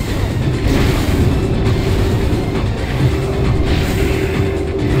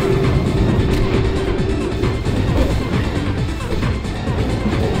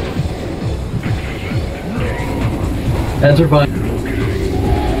 Ads are fine.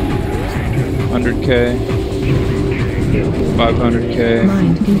 100k. 500k.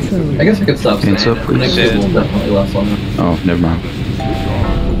 Mind control. I guess I could stop saying Hands up, it. please. Next game will definitely last longer. Oh, never mind.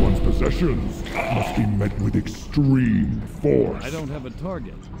 Disregard for one's possessions must be met with extreme force. I don't have a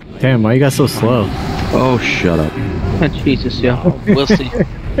target. Damn, why you guys so slow? Oh, shut up. Jesus, yeah. We'll see.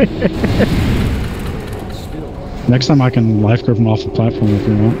 Next time I can life grip him off the platform if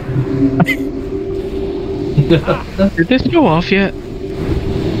you want. Did this go off yet?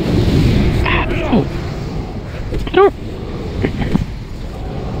 Oh. I don't.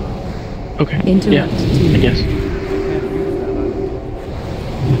 Okay. Interrupt Yeah, two. I guess.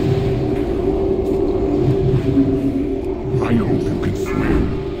 I hope you can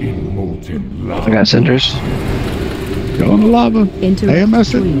swim in molten lava. I got cinders. Go in the lava. Interrupt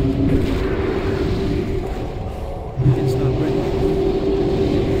AMS it. three. It's not ready.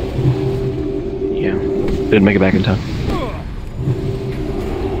 Yeah. Didn't make it back in time.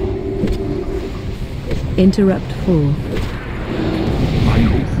 Interrupt four. I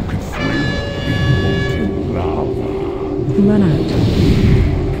hope you can swim in molten lava. Run out.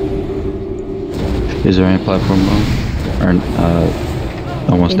 Is there any platform mode? Or,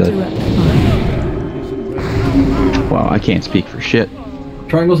 almost dead. Interrupt five. Wow, I can't speak for shit.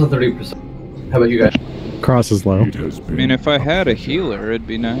 Triangle's at 30%. How about you guys? Cross is low. It has I been mean, if I had a healer, it'd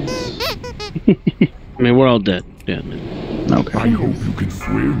be nice. I mean, we're all dead. Yeah, man. I Okay. hope you can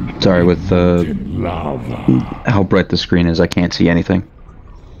swim Sorry, with in lava. how bright the screen is, I can't see anything.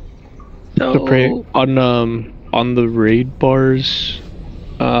 The on the raid bars,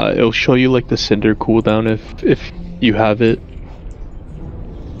 it'll show you like the cinder cooldown if you have it.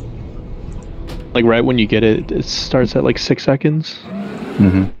 Like right when you get it, it starts at like 6 seconds.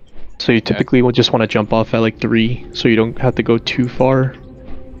 Mm-hmm. So you typically would just want to jump off at like 3, so you don't have to go too far.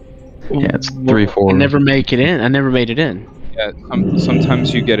 Yeah, it's 3, 4. I never make it in. I never made it in. Yeah,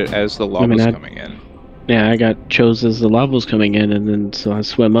 sometimes you get it as the lava's coming in. Yeah, I got chose as the lava's coming in, and then so I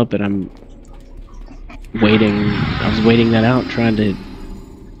swim up, and I'm waiting. I was waiting that out, trying to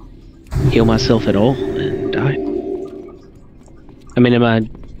heal myself at all, and died. I mean, I'm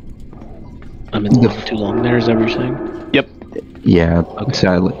in the lava too long there, is that what you're saying? Yep. Yeah,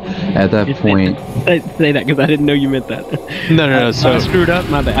 sadly. At that point, I say that because I didn't know you meant that. No. So I screwed up.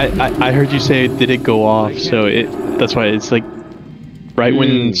 My bad. I heard you say did it go off, so that's why it's like right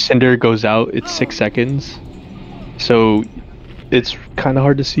when cinder goes out, it's 6 seconds. So it's kind of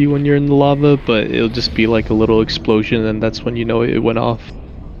hard to see when you're in the lava, but it'll just be like a little explosion, and that's when you know it went off.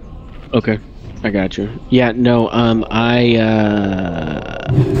 Okay, I got you. Yeah, no. I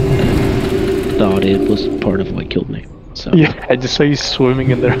thought it was part of what killed me. So Yeah, I just saw you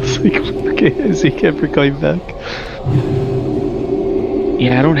swimming in there. I was like, okay, is he ever coming back?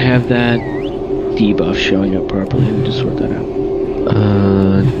 yeah, I don't have that debuff showing up properly. Let me just sort that out.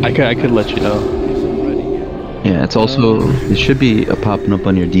 I could let you know. yeah, it's also, it should be popping up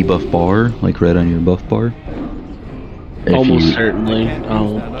on your debuff bar, like red on your buff bar. If Almost you- certainly,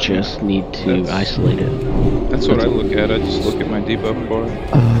 I'll just need to isolate it. That's what I look at. I just look at my debuff bar.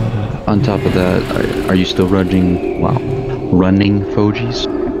 On top of that, are you still running Fogies?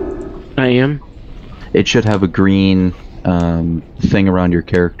 I am. It should have a green thing around your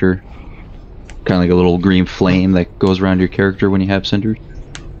character. Kind of like a little green flame that goes around your character when you have cinders.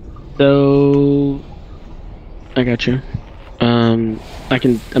 So I got you. I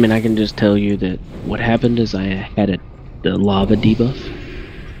can just tell you that what happened is I had the lava debuff,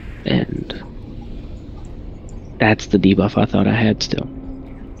 and that's the debuff I thought I had still.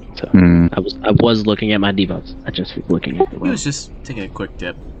 So I was looking at my debuffs. I just was looking at the He was just taking a quick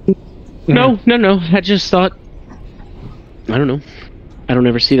dip. No. I just thought, I don't know. I don't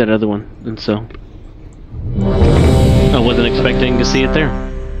ever see that other one, and so I wasn't expecting to see it there.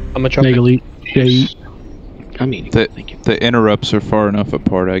 I'm gonna try. I mean, thank you. The interrupts are far enough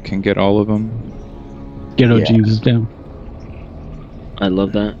apart. I can get all of them. Ghetto Jesus down. I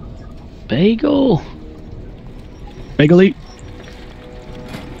love that. Bagel. Bagel eat.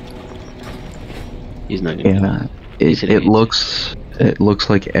 He's not gonna. Yeah, it looks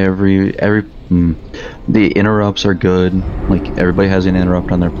like the interrupts are good. Like everybody has an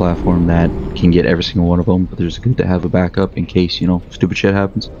interrupt on their platform that can get every single one of them, but there's good to have a backup in case, you know, stupid shit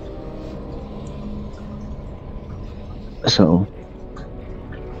happens. So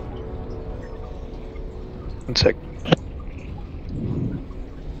 1 sec.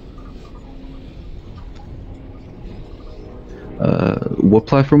 what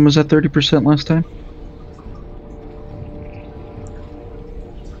platform was at 30% last time?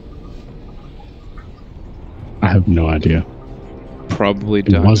 I have no idea. Probably It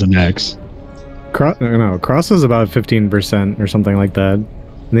done. was an X. Cross is about 15% or something like that. And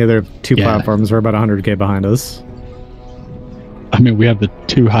the other two platforms were about 100k behind us. I mean, we have the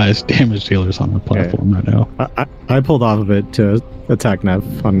 2 highest damage dealers on the platform right now. I pulled off of it to attack Neff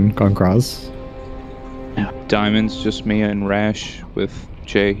on Cross. Diamond's just me and Rash with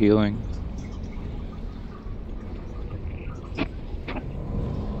Jay healing.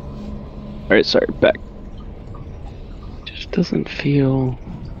 Alright, sorry, back. Just doesn't feel...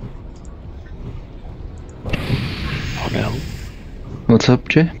 Oh no. What's up,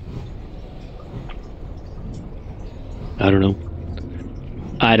 Jay? I don't know.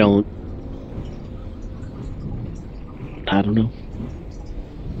 I don't know.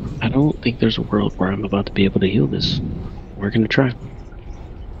 I don't think there's a world where I'm about to be able to heal this. We're gonna try.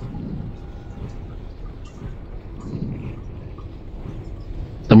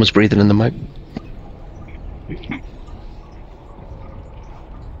 Someone's breathing in the mic.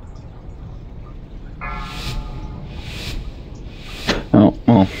 Oh,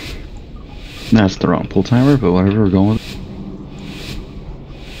 well. That's the wrong pull timer, but whatever, we're going with.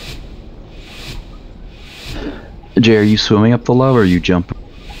 Jay, are you swimming up the lava or are you jumping?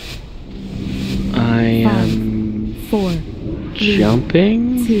 I am 4, 3,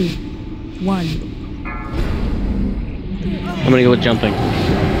 jumping? 2, 1. I'm gonna go with jumping.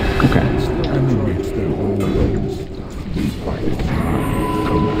 Okay. Animates their own weapons.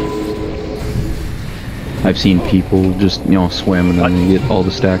 I've seen people just, swim and then they get all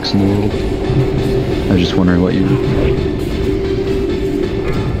the stacks in the world. I was just wondering what you were.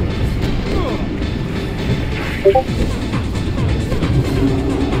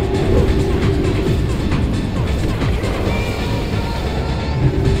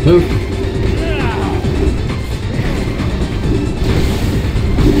 Move.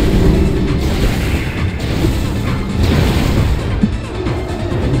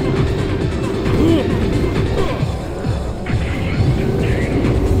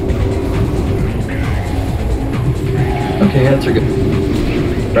 Okay, heads are good.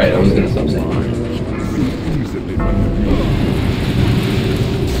 Right, I was gonna stop saying.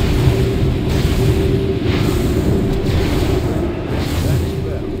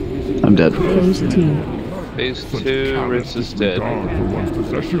 I'm dead. Phase 2. Phase 2, Ritz is dead. Regard for one's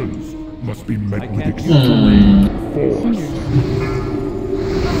possessions must be met with extreme force.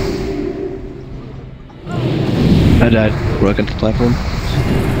 I died. Broke into the platform.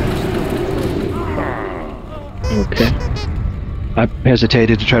 Okay. I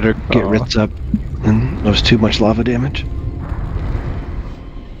hesitated to try to get Ritz up, and there was too much lava damage.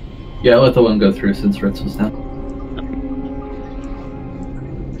 Yeah, I'll let the one go through since Ritz was down.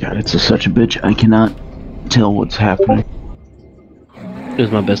 God, it's such a bitch. I cannot tell what's happening. It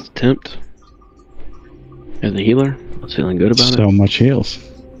was my best attempt. As a healer, I was feeling good about it. So much heals.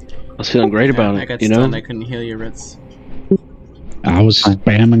 I was feeling great about I it, got you know? stunned. I couldn't heal you, Ritz. I was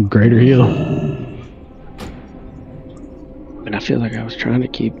spamming greater heal. And I feel like I was trying to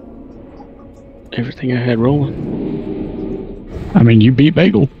keep everything I had rolling. I mean, you beat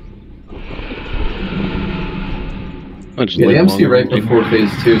Bagel. Yeah, the MC right before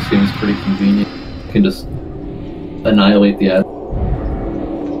phase 2 seems pretty convenient. You can just annihilate the ad.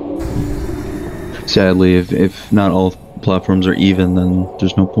 Sadly, if not all platforms are even, then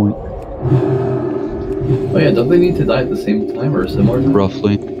there's no point. Oh yeah, don't they need to die at the same time or similar?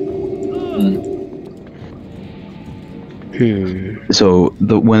 Roughly. So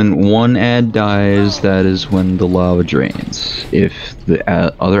when one ad dies, that is when the lava drains. If the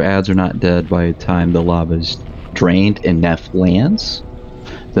other ads are not dead by the time the lava is drained and Neff lands,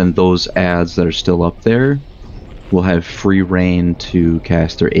 then those ads that are still up there will have free reign to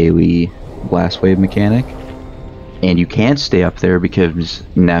cast their AoE blast wave mechanic. And you can't stay up there because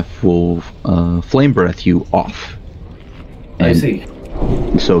Neff will flame breath you off. And I see.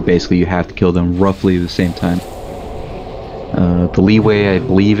 So basically you have to kill them roughly the same time. The leeway, I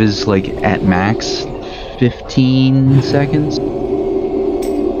believe, is like at max 15 seconds.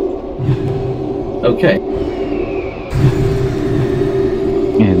 Okay.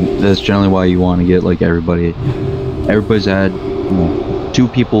 And that's generally why you want to get like everybody's ad, well, 2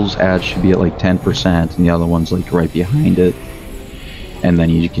 people's ads should be at like 10% and the other one's like right behind it. And then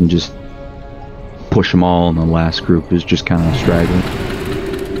you can just push them all and the last group is just kind of straggling.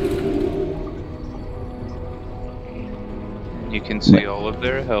 You can see all of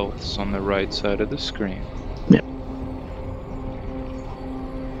their healths on the right side of the screen. Yep.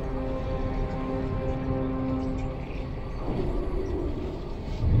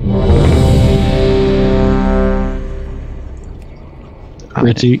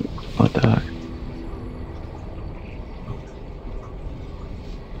 Ritzy. What the heck?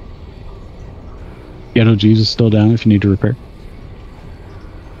 Ghetto Jesus still down if you need to repair.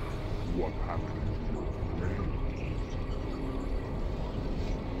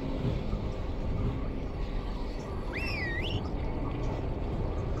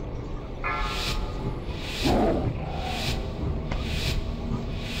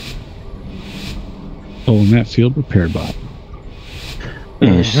 hole in that field repaired by.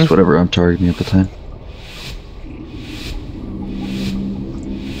 Yeah, it's just whatever I'm targeting at the time.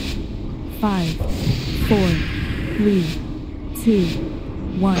 5, 4, 3, 2,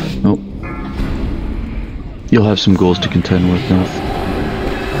 1. Nope. You'll have some goals to contend with now.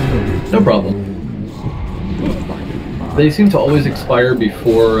 No problem. They seem to always expire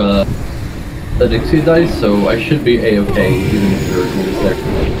before the Nixie dice, so I should be A-okay even if there are goals there.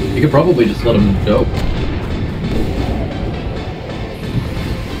 You could probably just let them go.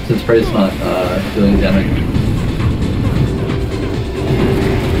 Since Prey's not doing damage.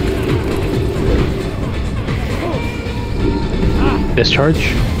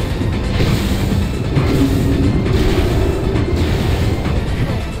 Discharge.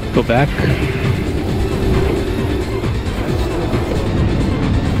 Go back.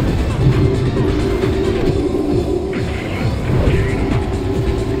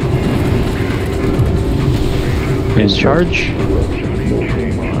 Discharge.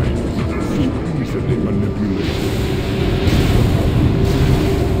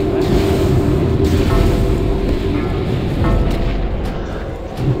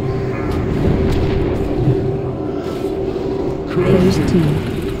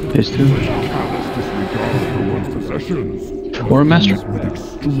 Phase 2. Or a master. With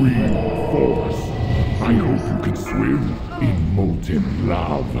extreme force. I hope you can swim in molten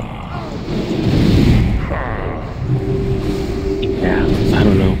lava. Yeah, I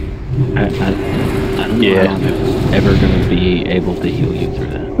don't know. I don't know how I'm ever gonna be able to heal you through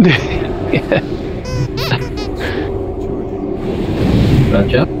that.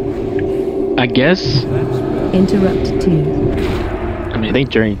 Gotcha. I guess. Interrupt 2. I mean, I think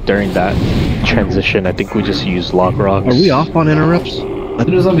during that transition, I think we just used lock rocks. Are we off on interrupts?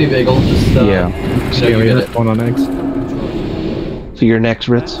 There's zombie bagel. Just yeah. Scary Earth one on eggs. So your next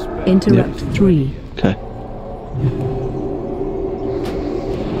Ritz? Interrupt 3. Okay.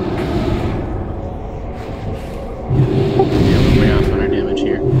 Way off on our damage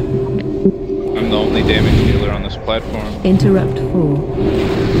here. I'm the only damage dealer on this platform. Interrupt 4.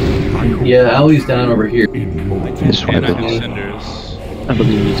 Yeah, Allie's down over here. Just And I swipe have it. cinders. I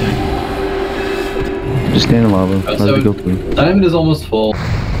believe you, Ty. Just stand in lava. Let So, it go through. diamond is almost full.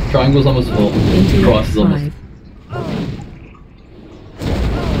 Triangle's almost full. Interrupt Cross is almost 5.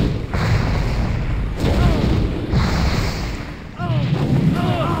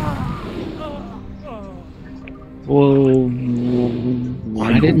 Well,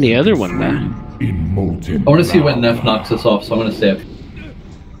 why didn't the other one die? In molten I want to see when Neff knocks us off, so I'm going to stay up.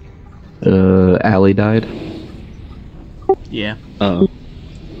 Allie died. Yeah. Oh.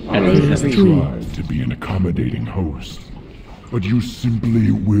 I didn't I see that. tried to be an accommodating host, but you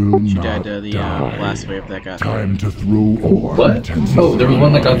simply will She not died the die. last wave that got. Time to throw all What? intents Oh, there was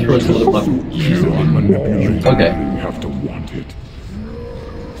one that got through us to the platform. manipulated. Okay. You have to want it.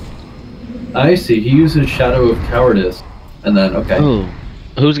 I see. He uses Shadow of Cowardice. And then, okay. Oh.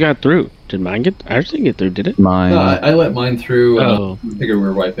 Who's got through? Did mine get? I didn't get through, did it? Mine. No, I let mine through. Oh. I figured we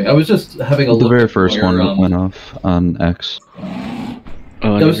were wiping. I was just having a The look. very at first where, one went off on X.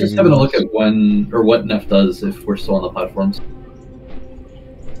 Oh, I was just having a look at when, or what Neff does if we're still on the platforms.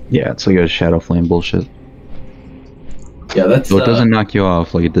 Yeah, it's like a Shadow Flame bullshit. Yeah, that's. So it doesn't knock you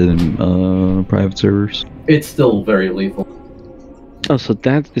off like it did in private servers. It's still very lethal. Oh, so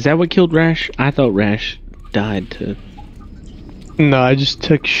is that what killed Rash? I thought Rash died to. No, I just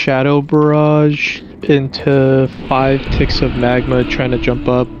took Shadow Barrage into 5 ticks of magma trying to jump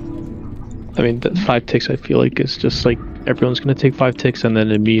up. I mean, that 5 ticks I feel like is just like everyone's gonna take 5 ticks and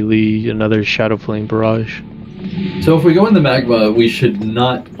then immediately another Shadow Flame Barrage. So if we go in the magma, we should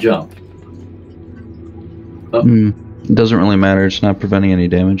not jump. It doesn't really matter. It's not preventing any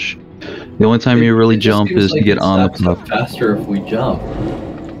damage. The only time you really It just jump seems is like to get it on the stacks up platform. faster if we jump.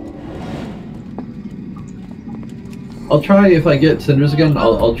 I'll try if I get cinders again.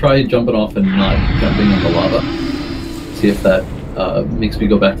 I'll try jumping off and not jumping in the lava. See if that makes me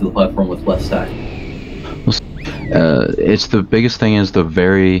go back to the platform with less stack. It's the biggest thing is the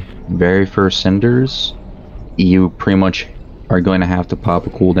very first cinders. You pretty much are going to have to pop a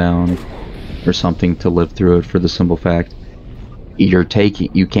cooldown or something to live through it for the simple fact you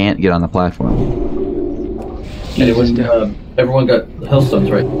can't get on the platform. Everyone got hellstones,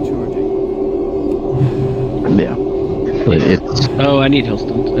 right? Yeah. But it's Oh, I need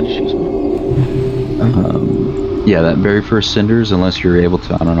hellstones. I just use one. yeah, that very first cinders, unless you're able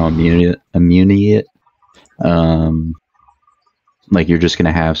to, I don't know, immune it. Like you're just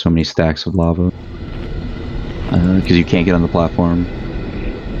gonna have so many stacks of lava because you can't get on the platform.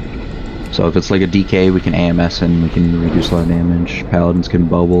 So if it's like a DK, we can AMS and we can reduce a lot of damage. Paladins can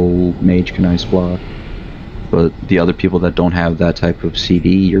bubble, mage can ice block. But the other people that don't have that type of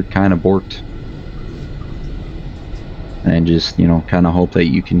CD, you're kind of borked. And just, you know, kind of hope that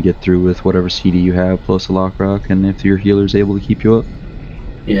you can get through with whatever CD you have plus a lock rock, and if your healer's able to keep you up.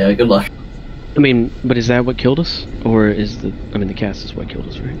 Yeah, good luck. I mean, but is that what killed us? Or is the... I mean, the cast is what killed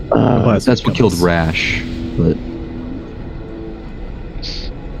us, right? That's what killed Rash, but...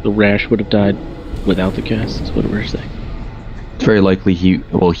 The Rash would have died without the cast, is what we're saying. It's very likely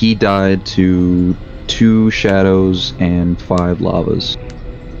he died to 2 shadows and 5 lavas.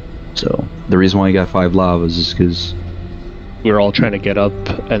 So, the reason why he got 5 lavas is because... We were all trying to get up,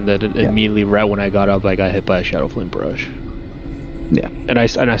 and then immediately right when I got up, I got hit by a Shadow Flame Barrage. Yeah. And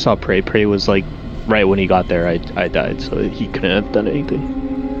I saw Prey. Prey was like, right when he got there, I died, so he couldn't have done anything.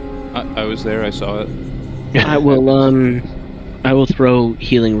 I was there, I saw it. I will throw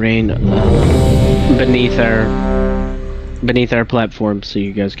Healing Rain beneath our platform so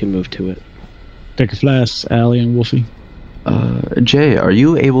you guys can move to it. Take a flash, Allie and Wolfie. Jay, are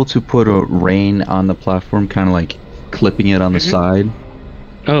you able to put a rain on the platform, kind of like clipping it on the side?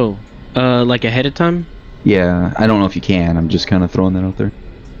 Oh, like ahead of time? Yeah, I don't know if you can. I'm just kind of throwing that out there.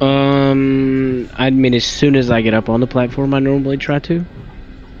 I mean, as soon as I get up on the platform, I normally try to.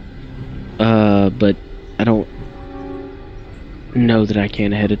 But I don't know that I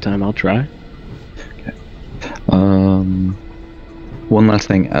can ahead of time. I'll try. Okay. One last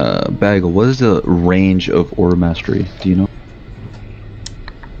thing. Bagel, what is the range of Aura Mastery? Do you know?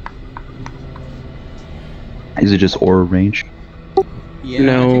 Is it just Aura range? Yeah,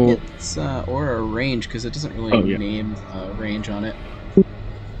 No. I think it's Aura range, because it doesn't really name range on it.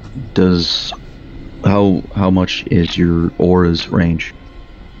 Does... How much is your Aura's range?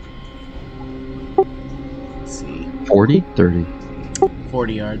 Let's see. 40? 30?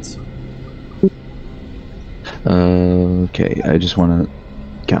 40 yards. Okay, I just want to...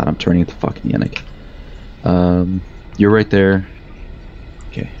 God, I'm turning into fucking Yannick. You're right there.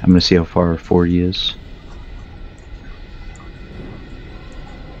 Okay, I'm gonna see how far 40 is.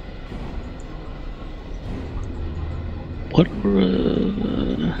 What?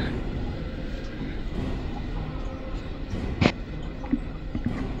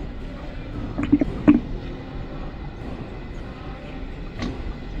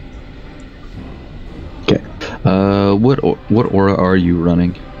 Okay. What aura are you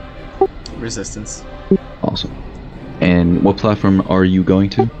running? Resistance. Awesome. And what platform are you going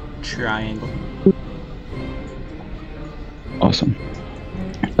to? Triangle. Awesome.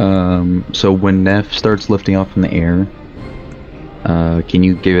 So when Neff starts lifting off in the air, can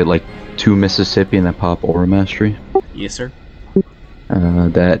you give it like 2 Mississippi and then pop Aura Mastery? Yes, sir.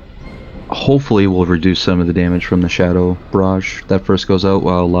 That hopefully will reduce some of the damage from the Shadow Barrage that first goes out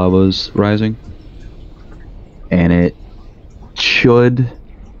while lava's rising. And it should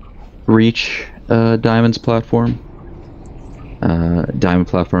reach Diamond's platform. Diamond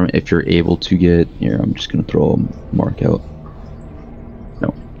platform, if you're able to get... Here, I'm just going to throw a mark out.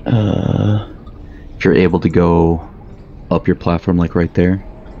 No. If you're able to go up your platform, like right there.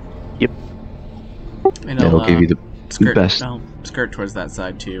 Yep. And that'll give you the best... I'll skirt towards that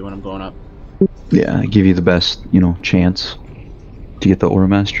side too when I'm going up. Yeah, give you the best, chance to get the Aura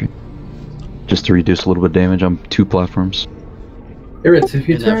Mastery. Just to reduce a little bit of damage on 2 platforms. Hey Ritz, if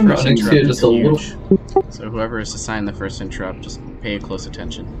you turn next to you just a little... So whoever is assigned the first interrupt, just pay close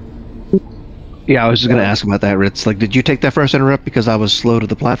attention. Yeah, I was just going to ask about that, Ritz. Like, did you take that first interrupt because I was slow to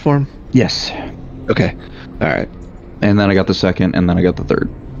the platform? Yes. Okay. Alright. And then I got the second, and then I got the third.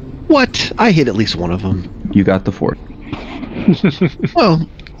 What? I hit at least one of them. You got the fourth. Well,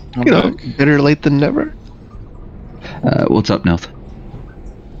 better late than never. What's up, Nelth?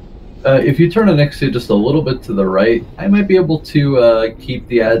 If you turn it next to just a little bit to the right, I might be able to keep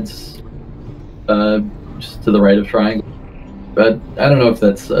the ads just to the right of Triangle. But I don't know if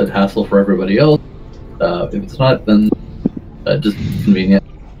that's a hassle for everybody else. If it's not, then just convenient.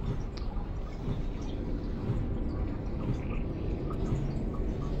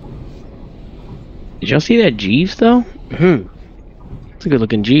 Did y'all see that Jeeves, though? It's a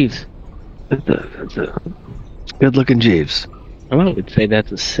good-looking Jeeves. That's a good-looking Jeeves. I would say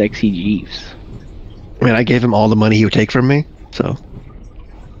that's a sexy Jeeves. I mean, I gave him all the money he would take from me, so...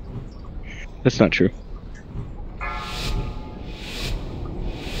 That's not true.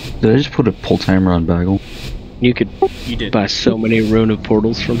 Did I just put a pull timer on Bagel? You could buy so many Rune of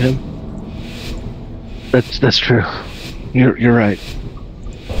Portals from him. That's true. You're right.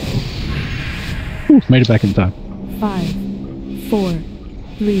 Ooh, made it back in time. 5, 4,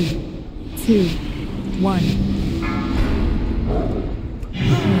 3, 2, 1.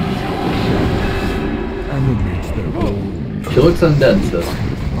 She looks undead, so...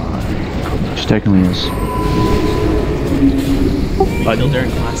 She technically is. Killed her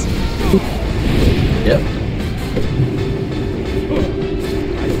in class. Yep.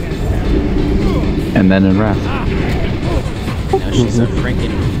 And then in Wrath. Now she's a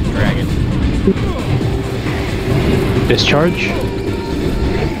freaking dragon. Discharge.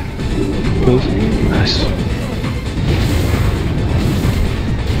 Move. Nice.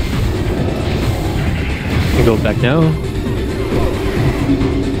 And go back now.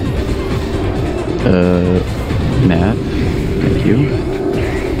 Nat. Thank you.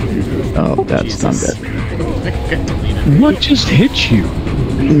 Oh, that's not good. What just hit you?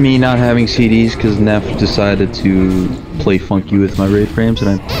 Me not having CDs because Neff decided to play funky with my raid frames and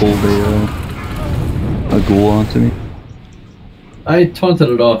I pulled a ghoul onto me. I taunted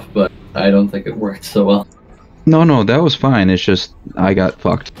it off, but I don't think it worked so well. No, that was fine. It's just I got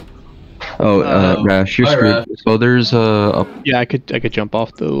fucked. Oh, Rash, you're screwed. Rash. So there's a Yeah, I could jump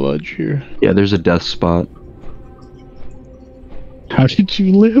off the ledge here. yeah, there's a death spot. How did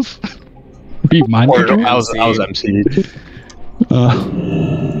you live? Were you mind control? I was MC'd.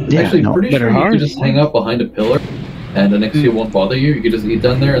 Yeah, Actually, no, pretty sure you could just hang out behind a pillar, and the next you won't bother you. You could just eat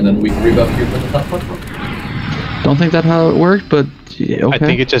down there, and then we can rebuff you from the top platform. Don't think that's how it worked, but yeah, okay. I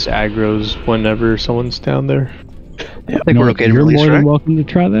think it just aggroes whenever someone's down there. I think we're okay to You're release, more than right? welcome to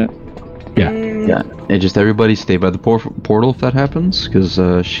try that. Yeah. Yeah, it just everybody stay by the portal if that happens, because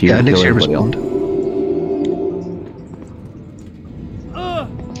she Yeah, will next kill year everybody else. respond.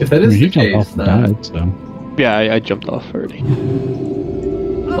 If that I is mean, the you jumped off case, and then died, so. Yeah, I jumped off already.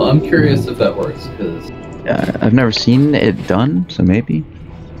 well, I'm curious if that works because I've never seen it done, so maybe.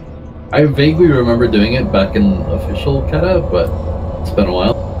 I vaguely remember doing it back in official Kata, but it's been a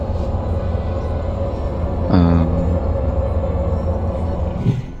while.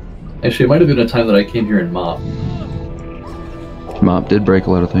 Actually, it might have been a time that I came here in Mop. Mop did break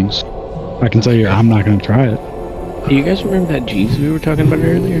a lot of things. I can tell you, I'm not going to try it. Do you guys remember that Jeeves we were talking about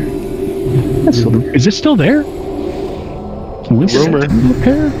earlier? Is it still there? Can we Rumor.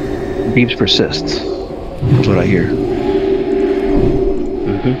 repair? Beeps persists. That's what I hear.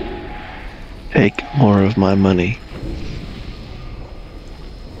 Take more of my money.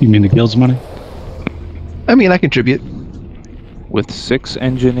 You mean the guild's money? I mean, I contribute. With 6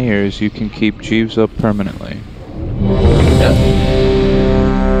 engineers, you can keep Jeeves up permanently. Yeah.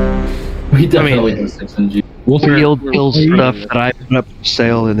 We definitely have 6 in G. We'll Guild kills stuff that I put up for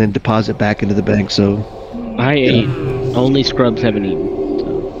sale and then deposit back into the bank, so... I ate. Only scrubs haven't eaten.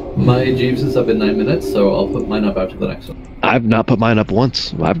 So. My Jeeves is up in 9 minutes, so I'll put mine up after the next one. I've not put mine up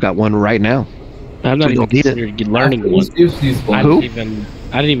once. I've got one right now. I'm not So you even don't need it. considered learning one. Jeeves needs I one. didn't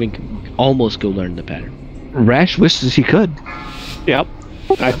even almost go learn the pattern. Rash wishes he could. Yep.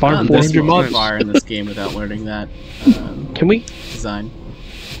 I farmed This 400 far months. far in this game without learning that Can we? design.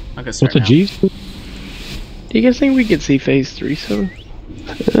 I'm gonna start What's a now. G? Do you guys think we could see phase 3 soon?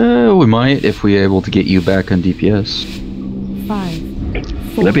 We might if we're able to get you back on DPS.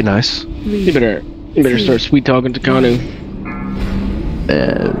 5, 4, That'd be nice. 3, You better start sweet talking to Kanu.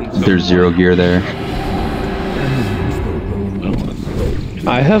 There's 0 gear there.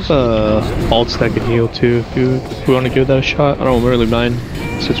 I have a alt stack and heal too. If we want to give that a shot, I don't really mind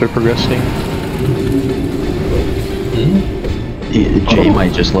since we're progressing. Jay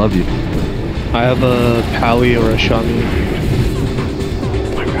might just love you. I have a Pally or a Shami.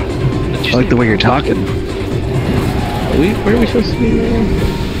 I like the way you're talking. Where are we supposed to be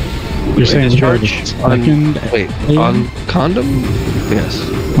now? You're saying discharge? second Wait, on condom? Yes.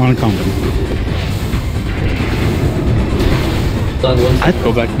 on a condom. I'd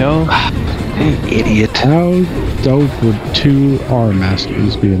go back now. Idiot. How dope would 2 R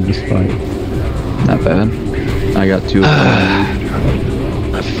masters be in this fight? Not bad. I got 2 of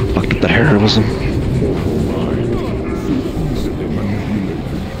them. I fucked up the heroism.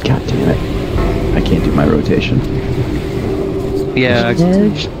 God damn it. I can't do my rotation. Yeah, I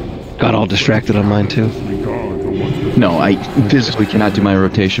got all distracted on mine too. No, I physically cannot do my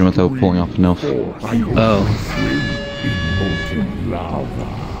rotation without pulling off an elf. Oh.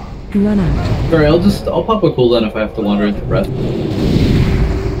 run out. Sorry, I'll pop a cooldown if I have to wander into breath.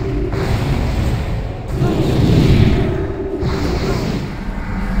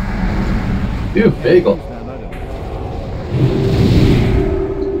 Ew, bagel.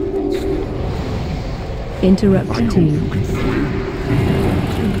 Interrupt team.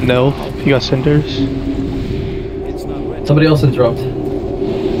 No, you got cinders. Somebody else interrupt.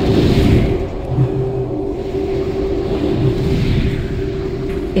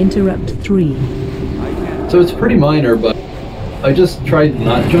 Interrupt 3. So it's pretty minor, but I just tried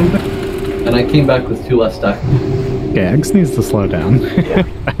not jumping, and I came back with 2 less stack. Okay, X needs to slow down.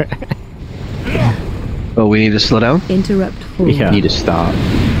 Oh, we need to slow down? Interrupt 4. Yeah. You need to stop.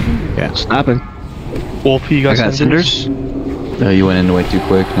 Yeah, stopping. Wolf, you I got got cinders. You went in way too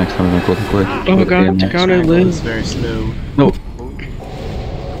quick. Next time, make it quick. Oh god, Takano It's lives. very slow. No.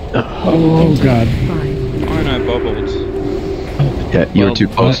 Oh god. 5. Why not bubbled? Yeah, you were too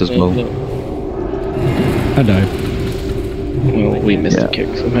close as well. I died. Well, we missed a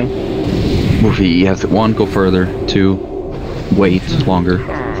kick somehow. Wolfie, you have to, 1, go further. 2, wait longer.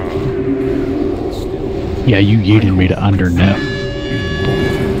 Yeah, you yeeted me to under net.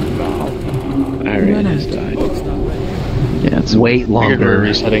 I already just died. Yeah, it's Wait longer.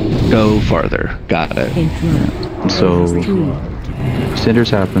 Resetting. Go farther. Got it. Interrupt. so 3.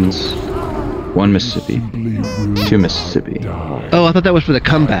 Cinders happens. 1 Mississippi. 2 Mississippi. Oh, I thought that was for the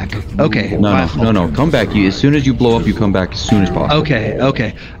comeback. Okay. my fault. No. Come back. As soon as you blow up, you come back as soon as possible.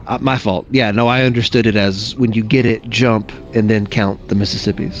 Okay. My fault. Yeah, no, I understood it as when you get it, jump, and then count the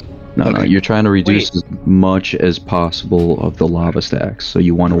Mississippis. No, Okay. you're trying to reduce as much as possible of the lava stacks. So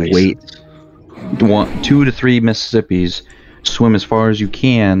you want to wait. You want 2 to 3 Mississippis, swim as far as you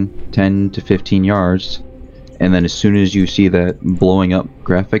can, 10 to 15 yards, and then as soon as you see that blowing up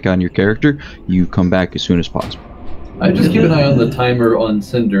graphic on your character, you come back as soon as possible. I just keep an eye on the timer on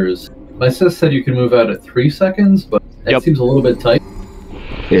Cinders. My sis said you can move out at 3 seconds, but that seems a little bit tight.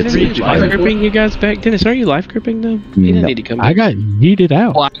 It's Are you life gripping you guys back? Dennis, are you life gripping them? He didn't need to come back. I got yeeted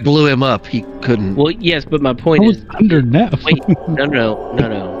out. Well, I blew him up. He couldn't. Well, yes, but my I point was is... under net. Wait,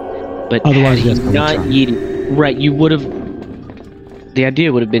 no. But Otherwise, had yes, he I would not try. yeeted... Right, you would have... The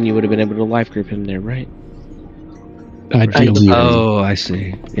idea would have been you would have been able to life grip him there, right? Ideally. Oh, I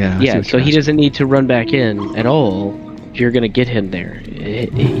see. Yeah. I see Yeah, what so you're he asking. doesn't need to run back in at all if you're going to get him there.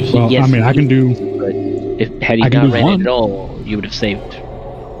 Well, I mean, I can do. If had he I can not do ran one. in at all, you would have saved.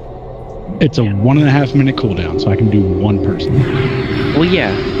 It's a 1.5 minute cooldown, so I can do 1 person. Well,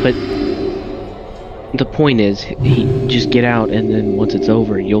 yeah, but the point is, he just get out, and then once it's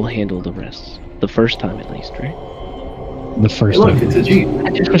over, you'll handle the rest. The first time, at least, right? The first Look, time. it's a G.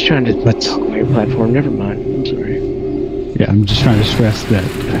 I just was trying to Let's- talk about your platform. Never mind. I'm sorry. Yeah, I'm just trying to stress that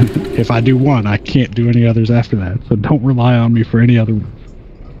if I do 1, I can't do any others after that. So don't rely on me for any other.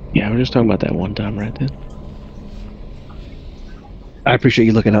 Yeah, we're just talking about that one time right then. I appreciate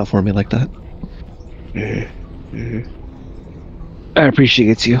you looking out for me like that. I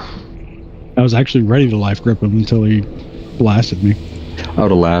appreciate you. I was actually ready to life grip him until he blasted me. I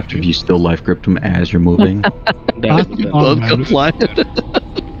would have laughed if you still life gripped him as you're moving. That was the- Oh, Both man. go flying.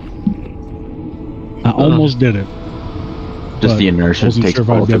 I almost did it. Just but the inertia wasn't takes sure if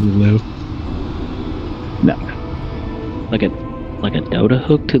I'd all be of able to live. like a Dota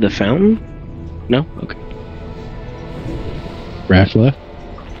hook to the fountain? No? Okay. Rash left.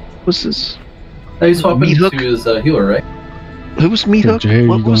 What's this? Now he's swapping Meat to hook? his healer, right? Who was Meat Hook? Jay, are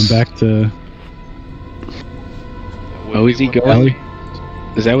What you going was- back to Oh, is he going? Ellie?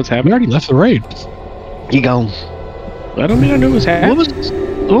 Is that what's We happening? already left the raid. He gone. I don't mean I knew what was happening.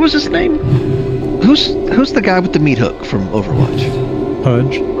 What was his name? Who's the guy with the meat hook from Overwatch?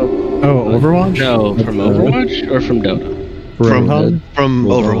 Pudge. Oh, Overwatch? No, from Overwatch or from Dota? From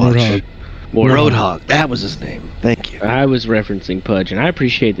Overwatch. Roadhog. Roadhog. That was his name. Thank you. I was referencing Pudge, and I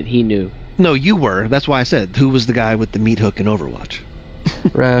appreciate that he knew. No, you were. That's why I said who was the guy with the meat hook in Overwatch.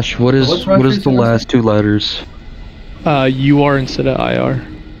 Rash, what is What's what is Rash's the last last 2 letters? UR instead of IR.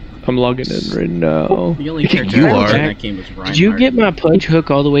 I'm logging in right now. The only character You I are. was in that game was Reinhardt. Did you get my Pudge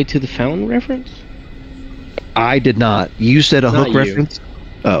hook all the way to the fountain reference? I did not. You said a Not hook you. reference?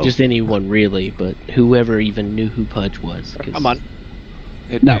 Oh. Just anyone really, but whoever even knew who Pudge was. 'cause- Come on.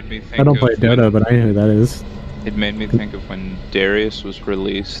 It No, made me think I don't of play when- Dota, but I know who that is. It made me think of when Darius was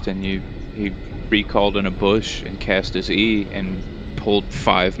released and he recalled in a bush and cast his E and pulled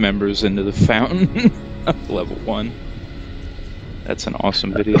 5 members into the fountain of level 1. That's an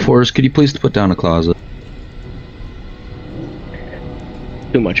awesome video. Forrest, could you please put down a closet?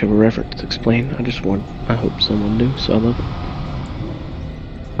 Too much of a reference to explain. I hope someone knew, so I love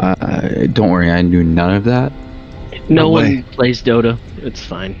it. Don't worry, I knew none of that. No one way. plays Dota. It's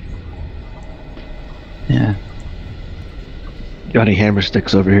fine. Yeah. Got any hammer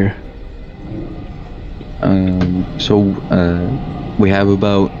sticks over here? We have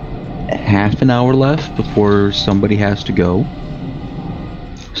about half an hour left before somebody has to go.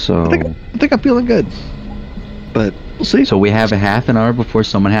 So I think I'm feeling good. But we'll see. we have a half an hour before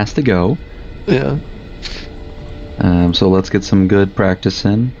someone has to go. Yeah. So let's get some good practice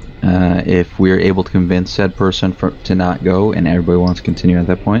in. If we're able to convince said person to not go and everybody wants to continue at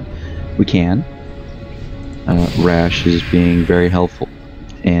that point, we can. Rash is being very helpful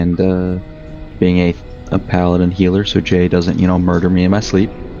and being a paladin healer so Jay doesn't, murder me in my sleep.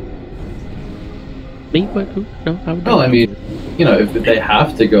 Me? What? Who? No, I would. No, I mean, if they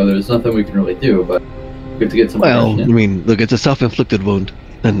have to go, there's nothing we can really do. But we have to get some. Well, I mean, look, it's a self-inflicted wound,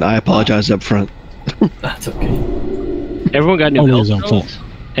 and I apologize up front. That's okay. Everyone got new Only his belts own fault.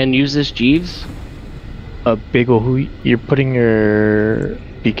 and use this Jeeves. Bagel, who you're putting your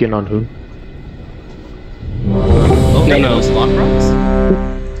beacon on? Who? Oh, No, hey, no. those lock rocks?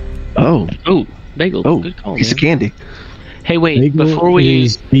 Oh, Bagel. Oh, Good call, piece of man. candy. Hey, wait. Bagel Before we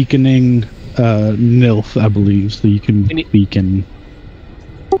is beaconing Nilf, I believe, so you can beacon.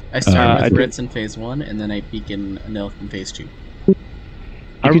 I start with I- Ritz in phase 1, and then I beacon Nilf in phase 2.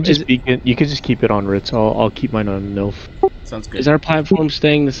 You could just beacon. You could just keep it on Ritz. I'll keep mine on Nilf. Sounds good. Is our platform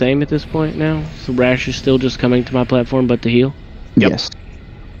staying the same at this point now? So Rash is still just coming to my platform, but to heal. Yes.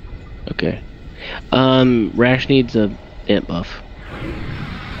 Okay. Rash needs a int buff.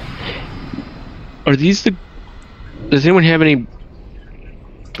 Are these the? Does anyone have any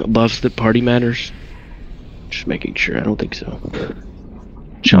buffs that party matters? Just making sure. I don't think so.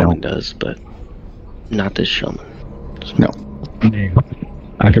 Shaman does, but not this shaman. No.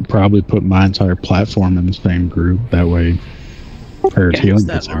 I could probably put my entire platform in the same group. That way, prayer's Use healing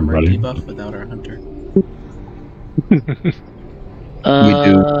that gets armor everybody. debuff without our hunter. We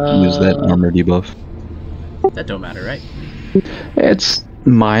do use that armor debuff. That don't matter, right? It's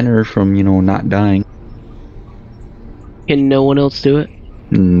minor from, not dying. Can no one else do it?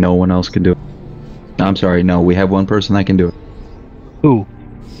 No one else can do it. I'm sorry, no, we have one person that can do it. Who?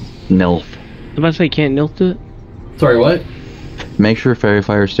 Nilf. I'm about to say, can't Nilf do it? Sorry, what? Make sure Fairy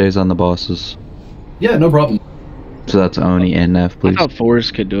Fire stays on the bosses. Yeah, no problem. So that's Oni and Neff, I please. thought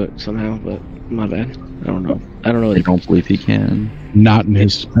Forrest could do it somehow, but my bad. I don't know. I don't know. I don't believe he can. Not in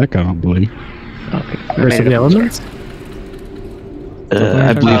his spec, I don't believe. Okay. Curse of the Elements?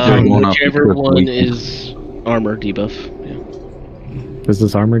 I believe there's one up Whichever for one weak. is armor debuff. Yeah, Is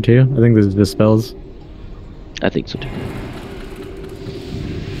this armor too? I think this is just spells. I think so too.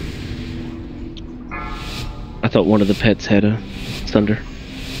 I thought one of the pets had a thunder.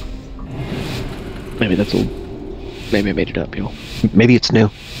 Maybe that's old. Maybe I made it up, y'all. Maybe it's new.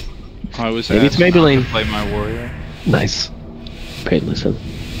 I was Maybe it's asked not to Maybelline. play my warrior. Nice. Okay, listen.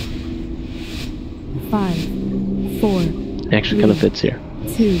 5, 4, It actually kind of fits here.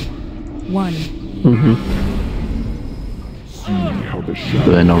 2, 1. Mm-hmm. See how the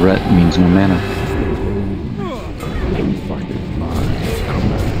shadow The no ret means no mana. invited minds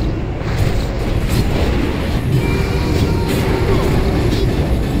command.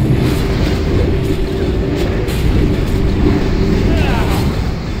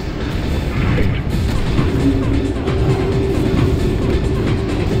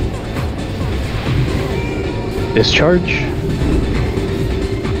 Discharge.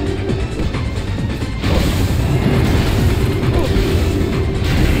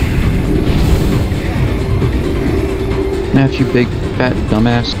 Neff, you big fat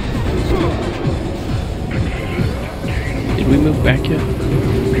dumbass. Did we move back yet?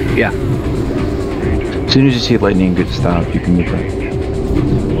 Yeah. As soon as you see lightning good stop, you can move back.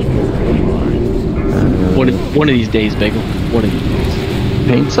 One of these days, Bagel. One of these days.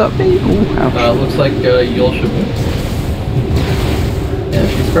 Paints up, me. Ooh, ouch. Looks like Yul should. Yeah,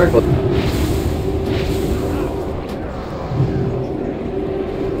 she's correct.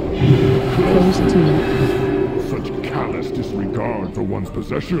 Phase 2. Such callous disregard for one's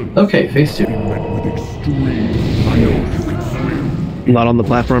possessions. Okay, phase 2. Be met with extreme. I know you can swim. Not on the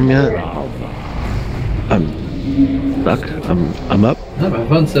platform yet. I'm stuck. I'm up. Have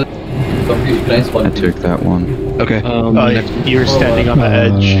fun, Sid. Nice I one. took that one. Okay. You're standing on the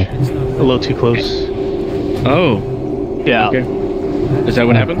edge, a little too close. Oh, Yeah. okay. Is that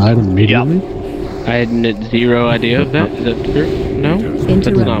what happened? Died immediately? I had zero idea of that. Is that true? No? That's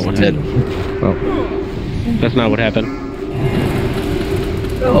not what happened. That's not what happened.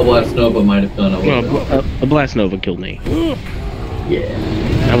 Well, a Blast Nova might have done a little bit. Well, a Blast Nova killed me.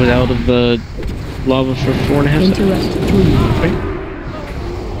 Yeah. I was out of the lava for 4.5 seconds. Interrupt 3.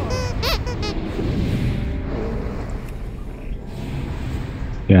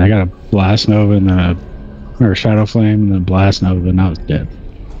 Yeah, I got a Blast Nova and then or Shadow Flame and then Blast Nova and I was dead.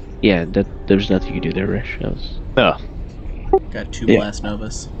 Yeah, there's nothing you can do there, Rish. That was... Got 2 Yeah. Blast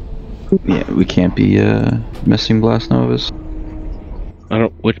Novas. Yeah, we can't be missing Blast Novas. I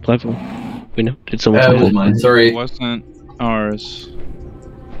don't... Which platform? We know? Did someone That find was it? mine. It Sorry. wasn't ours.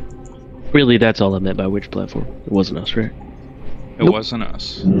 Really, that's all I meant by which platform. It wasn't us, right? It wasn't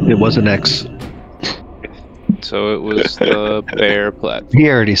us. It was an X. So it was the bear platform. He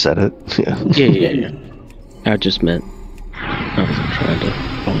already said it. Yeah. Yeah. I just meant... I wasn't trying to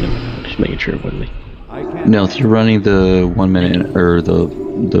phone him. Just making sure it wasn't me. No, if you're running the 1 minute or the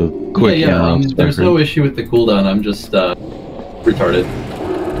quick interrupts, there's no issue with the cooldown. I'm just retarded.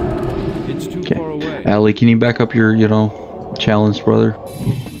 It's too Okay. far away. Allie, can you back up your, challenge, brother?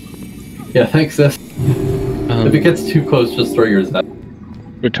 Yeah, thanks, sis. If it gets too close, just throw yours out.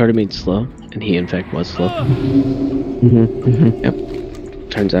 Retarded means slow, and he in fact was slow. Yep.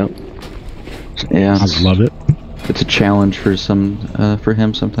 Turns out. Yeah, I love it. it's a challenge for for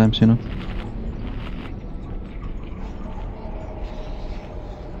him sometimes,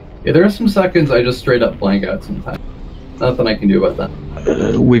 Yeah, there are some seconds I just straight up blank out sometimes. Nothing I can do about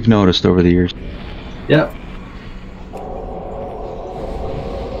that. We've noticed over the years. Yeah.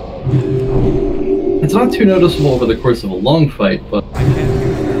 It's not too noticeable over the course of a long fight, but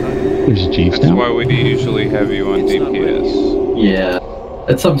There's Jeeves That's now. why we usually have you on DPS. yeah.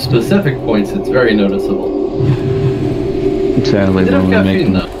 At some specific points, it's very noticeable. Sadly, I did have when we make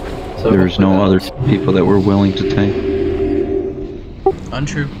caffeine, them, though. So there's no other people that were willing to take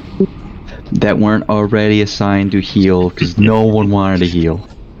Untrue. that weren't already assigned to heal because no one wanted to heal.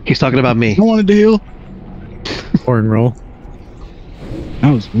 He's talking about me. I wanted to heal. Or and roll. I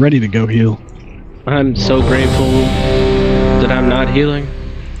was ready to go heal. I'm so grateful that I'm not healing.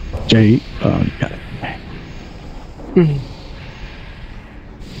 Jay, you got it.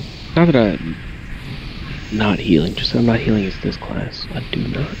 Not that I'm not healing, just I'm not healing as this class. I do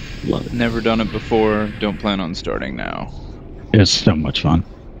not love it. Never done it before. Don't plan on starting now. It's so much fun.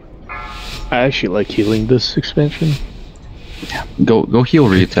 I actually like healing this expansion. Go heal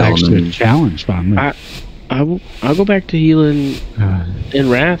retail. And Actually, a then, challenge finally. I'll go back to healing in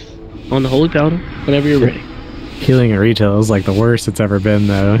Wrath on the Holy Paladin whenever you're ready. Healing at retail is like the worst it's ever been,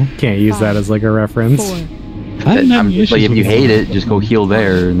 though. Can't use that as like a reference. 4, I didn't have any like issues if you with hate it, just go heal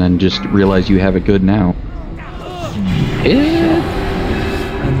there, and then just realize you have it good now. Yeah.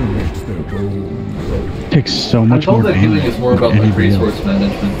 it. Takes so I'm much more told that healing mana is more about than like anybody else. resource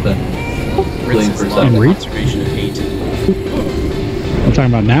management than healing per Law of se. conservation of 8. I'm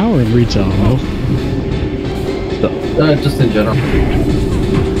talking about now or in retail? Both? Just in general.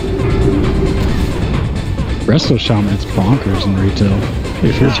 Resto Shaman's bonkers in retail.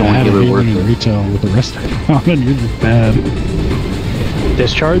 If you're It's only bad at really worth healing in it. retail with the Resto Shaman, you're just bad.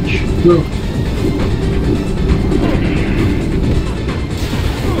 Discharge?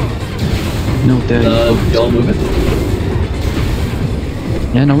 No, Dad. Y'all move it?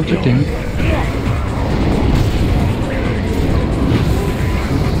 Yeah, no, it's okay.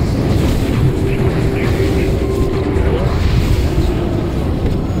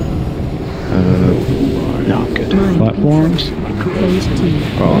 No, good. Platforms? Phase 2,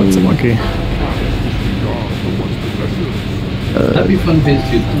 Oh, it's a monkey. Happy fun phase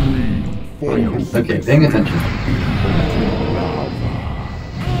 2. Okay, paying attention.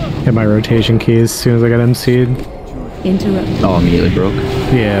 Hit my rotation key as soon as I got MC'd. interrupt. Oh, immediately broke.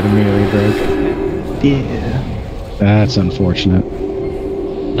 Yeah, it immediately broke. Yeah. That's unfortunate.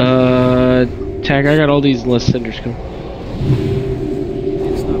 Tag, I got all these unless cinders come.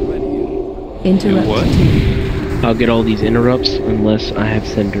 It's not ready yet. Interrupt. What? 2, I'll get all these interrupts unless I have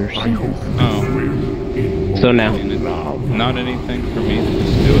cinders. Oh. So now, Not anything for me to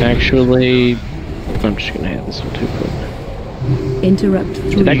just do it. actually, I'm just gonna have this one too quick. interrupt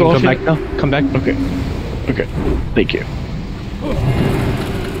 3, Did that go off Come yet? back now. Come back. Okay. Okay. Thank you.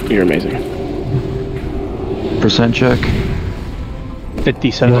 You're amazing. Percent check.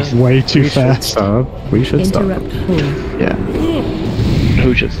 57. That's way too fast. Stop. We should stop. interrupt 4, Yeah.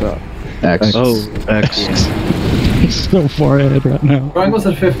 Who should stop? X. Oh, X. He's so far ahead right now. Triangle's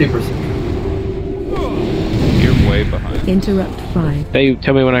at 50%. You're way behind. interrupt 5, hey,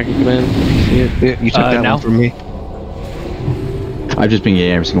 tell me when I can come in. See it? Yeah, you took that now? one from me. I've just been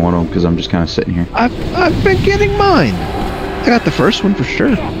getting every single one of them because I'm just kind of sitting here. I've been getting mine. I got the first one for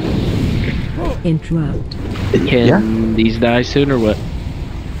sure. interrupt, Can these die soon or what?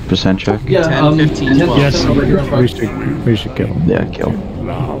 Percent check. Yeah, 10, 15, 10% 12. Yes. over here in We front. should kill him. Yeah, kill.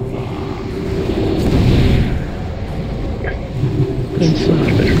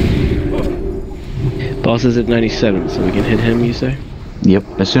 interrupt, Boss is at 97, so we can hit him, you say? Yep.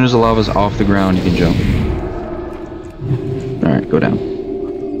 As soon as the lava's off the ground, you can jump. Alright, go down.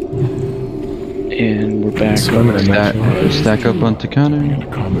 And we're back. Swimming in that. Stack up on Takano.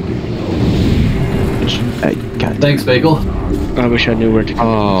 Hey, God. Thanks, Bagel. I wish I knew where to go.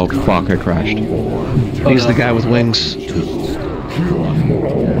 Oh, fuck, I crashed. He's the guy with wings.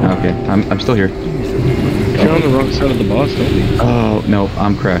 Okay, I'm still here. You're on the wrong side of the boss, don't you? Oh, no,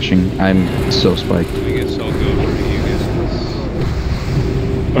 I'm crashing. I'm so spiked. I guess I'll go for you guys.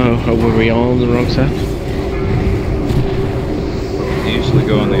 Oh, were we all on the wrong side? I usually go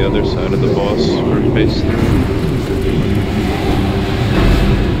go on the other side of the boss or face them.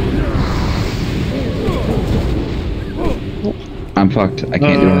 I'm fucked. I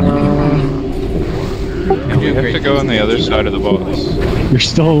can't do anything. Yeah, we have to go on the other side of the boss. You're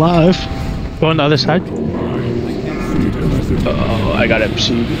still alive. Go on the other side. Oh, I got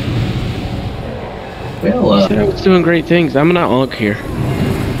MC. Well, I said I was doing great things. I'm not Onk here.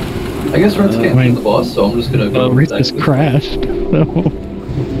 I guess Reds can't do the boss, so I'm just gonna go. Rick just crashed. So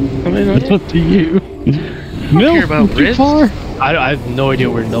I mean, it's up to you. Milf, Milf, about too Riz. far. I have no idea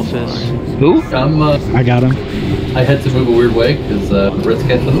where Nilf is. Who? I got him. I had to move a weird way because Reds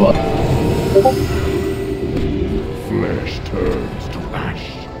can't do the boss. Flesh turns to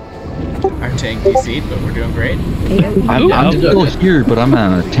ash. Our tank DC'd, but we're doing great. I'm still here, but I'm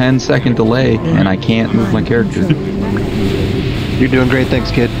on a 10-second delay, and I can't move my character. You're doing great, thanks,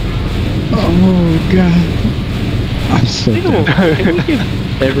 kid. Oh god. I'm so dead. Can we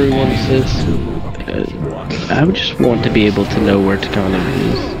give everyone this? I would just want to be able to know where Takano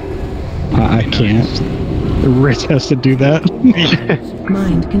is. I can't. Rick has to do that.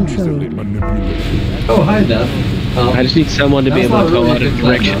 Mind control. Oh, hi, Nat. I just need someone to be that's able to not call really out a a good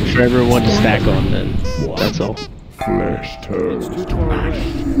direction plan, for everyone to stack on then. That's all. Flesh turns to ash.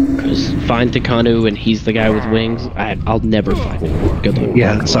 Because find Takano and he's the guy with wings, I'll never find him. Good luck.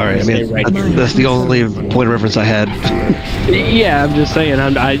 Yeah, sorry. I mean, Right that's the only point of reference I had. Yeah, I'm just saying.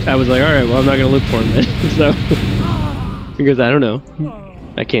 I was like, all right, well, I'm not gonna look for him then. So because I don't know,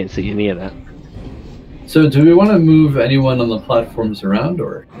 I can't see any of that. So, do we want to move anyone on the platforms around,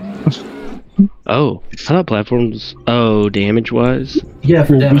 or? Oh, I thought platforms. Oh, damage wise. Yeah,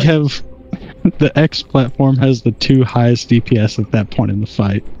 for Well, damage. we have the X platform has the 2 highest DPS at that point in the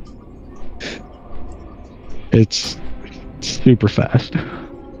fight. It's super fast.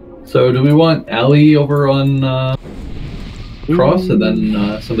 So, do we want Ali over on Cross, and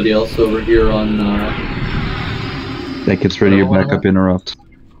then somebody else over here on? That gets rid of your backup interrupt.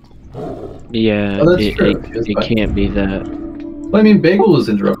 Yeah, Oh, that's true. it can't be that. Well, I mean, Bagel was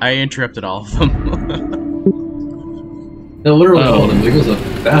interrupted. I interrupted all of them. No, literally all of them. Bagel's a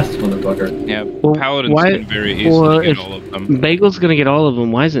fast motherfucker. Yeah, Well, Paladin's why- been very easy to get if all of them. Bagel's gonna get all of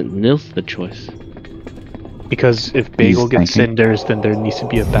them, why isn't Nilth the choice? Because if Bagel He's gets tanking. cinders, then there needs to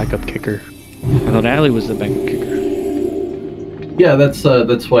be a backup kicker. I thought Ali was the backup kicker. Yeah, that's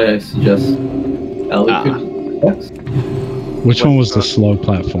why I suggest Ali could. Yes. Which one was the slow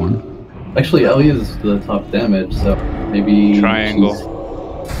platform? Actually, Ellie is the top damage, so maybe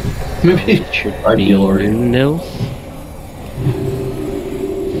Triangle. Maybe Should be ideal or Nilth.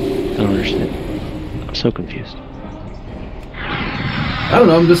 I don't understand. I'm so confused. I don't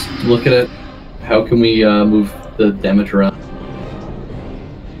know. I'm just looking at how can we move the damage around.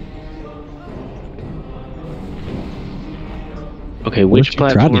 Okay, What which if you tried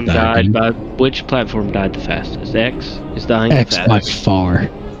to platform die died? again? Which platform died the fastest? X is dying X the by fastest. far.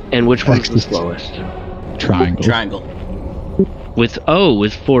 And which one's X the is- slowest? Triangle. Triangle.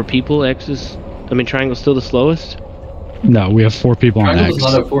 With 4 people, X is. I mean, triangle's still the slowest. No, we have 4 people on Triangle X.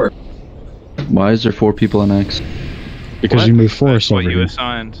 does not have 4. Why is there 4 people on X? Because What? you moved That's Forrest what over you here.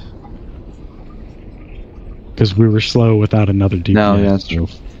 assigned. Because we were slow without another DPS. No, yeah, that's so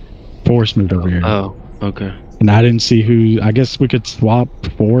Forrest moved over here. Oh, okay. And I didn't see who. I guess we could swap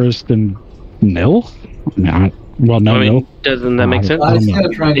Forrest and Nil? Not. Well, no, I mean, Nil. doesn't that make sense? I see a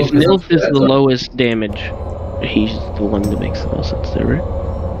triangle. If Nilth is the lowest damage, he's the one that makes the most sense there, right?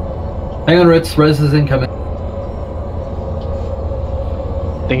 Hang on, Ritz. Rez is incoming.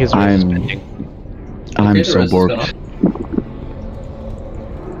 I think his I'm Okay, so Rez is borked.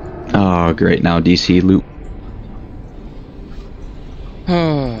 Oh, great. Now DC loop.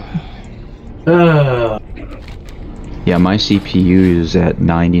 Yeah, my CPU is at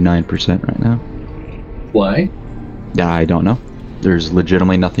 99% right now. Why? Yeah, I don't know. There's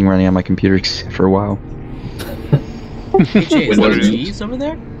legitimately nothing running on my computer except for WoW. AJ, is What there is it? G's over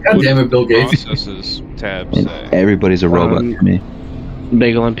there? God damn it, Bill Gates. Processes tab And say. everybody's a robot for me.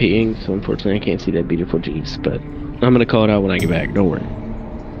 Bagel, I'm peeing, so unfortunately I can't see that beautiful Jeeves, but I'm gonna call it out when I get back, don't worry.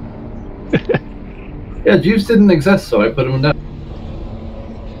 Yeah, Jeeves didn't exist, so I put him down.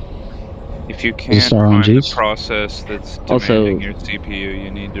 If you can't star on find the Jeeves? process that's Also- demanding your CPU,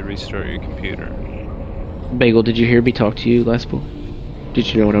 you need to restart your computer. Bagel, did you hear me talk to you last pool? Did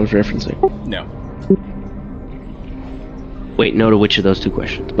you know what I was referencing? No. Wait, no to which of those 2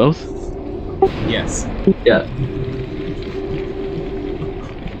 questions? Both? Yes. Yeah.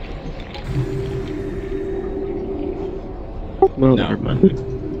 Well, No. never mind.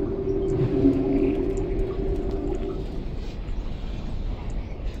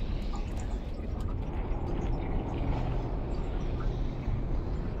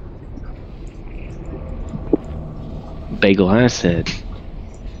 Bagel, I said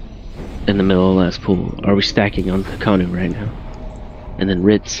in the middle of the last pool, are we stacking on Takanu right now? And then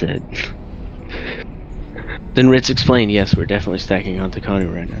Ritz said, then Ritz explained, yes, we're definitely stacking on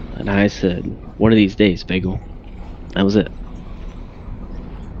Takanu right now. And I said, one of these days, Bagel. That was it.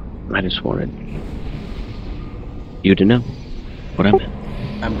 I just wanted you to know what I meant.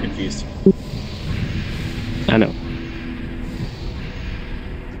 I'm confused. I know.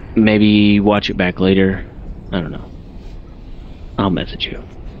 Maybe watch it back later. I don't know. I'll message you.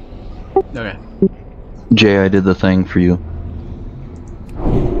 Okay. Jay, I did the thing for you.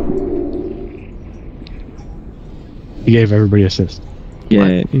 He gave everybody assist.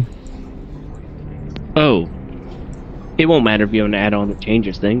 Yeah. Oh. It won't matter if you have an add-on that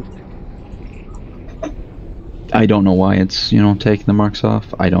changes things. I don't know why it's, taking the marks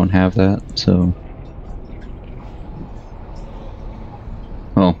off. I don't have that, so...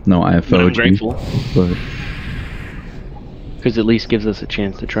 Well, no, I have But I'm Foji, grateful. but... Because at least gives us a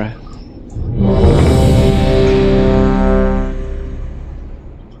chance to try.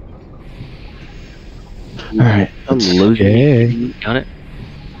 Alright. I'm losing. Okay. Got it?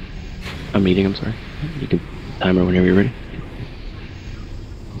 I'm meeting, I'm sorry. You can timer whenever you're ready.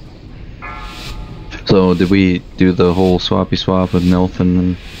 So, did we do the whole swappy swap with Milf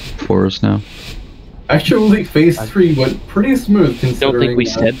and Forrest now? Actually, phase 3 went pretty smooth considering. Don't think we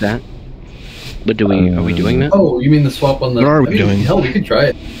said that. But are we doing that? Oh, you mean the swap on the... What are we doing? Hell, we could try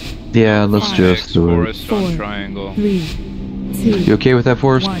it. Yeah, let's just do it. Forest on triangle. 3, 2, You okay with that,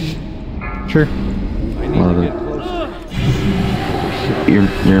 Forrest? 1. Sure. Love it.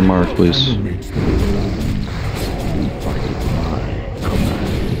 Your mark, please.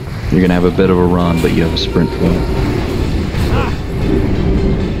 You're gonna have a bit of a run, but you have a sprint for it.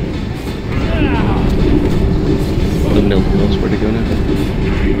 The milk knows where to go now.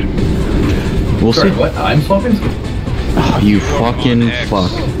 We'll Sorry, see. what? I'm swapping? Oh, you fucking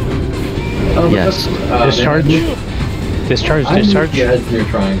fuck. Oh, Yes. Discharge. Discharge. I'm Discharge. the edge near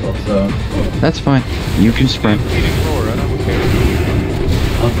triangle, so... That's fine. You can sprint.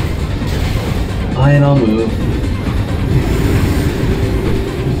 Fine, I'll move.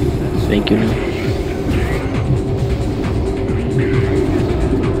 Thank you.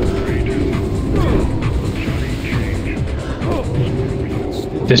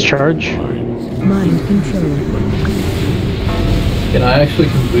 Discharge. Mind control. Can I actually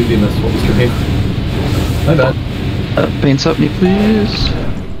completely miss full stream? My bad. Paints up me, please.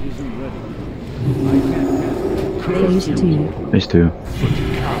 Phase 2. Phase 2. Such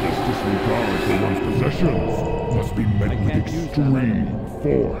callous disregard for one's possessions must be met with extreme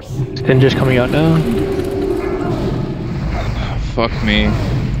force. Stinger's coming out now. Fuck me.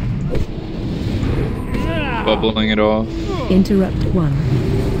 Bubbling it off. Interrupt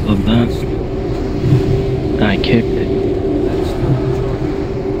 1. Love that. I kicked it.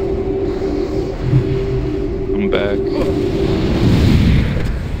 I'm back.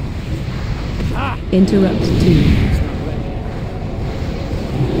 Interrupt 2.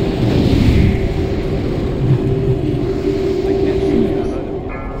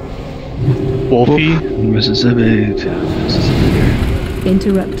 Wolfie. Mississippi.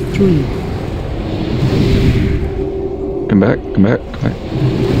 Interrupt 3. Come back, come back, come back.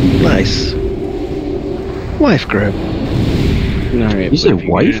 Nice. Life grip. Alright. You said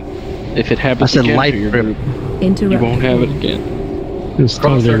wife? If it happens I said again life to your grip. group, Interrupt. you won't have it again. It's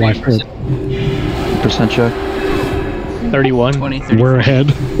still their life grip. Percent check. 31. 20, 30. We're ahead.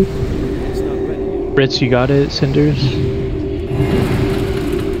 Ritz, you got it. Cinders.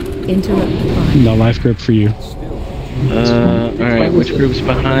 Interrupt 5. No life grip for you. Alright, which group's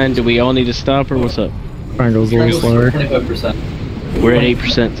behind? Do we all need to stop or what's up? Triangle's a little slower. 25%. We're at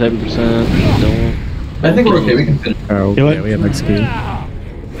 8%, 7%. Don't. I think we're okay, we can finish. Oh, Kill yeah, it. we have execute.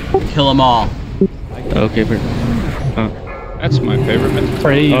 Kill them all. Okay, but. That's my favorite method.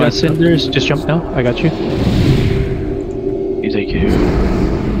 Freddy, you Oh, got that's- Cinders. Just jump now. I got you. You take care.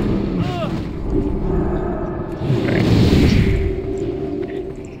 Alright.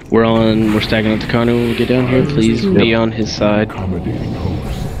 We're stacking up the Takanu. Get down here, please be on his side. Accommodating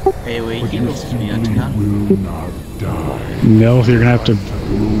host. Hey, wait, he needs to be on Takanu. Will not die. No, you're gonna have to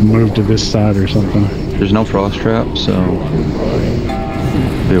move to this side or something. There's no frost trap, so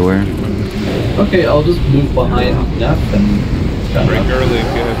be aware. Okay, I'll just move behind Neff and... Break early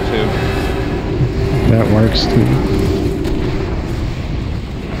if you have to. That works too.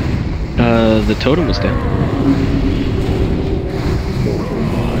 The totem was down.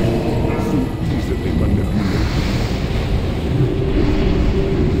 Easily manipulated.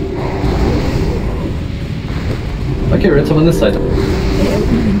 Okay, Ritz, I'm on this side.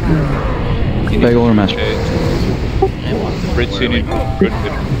 Bagel or master? Okay. Ritz, you need rotate.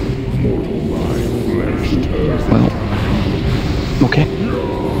 Well, okay.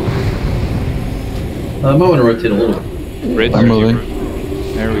 I'm going to rotate a little bit. Ritz, I'm moving.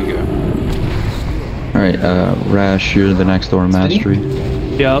 there we go. Alright, Rash, you're the next door mastery.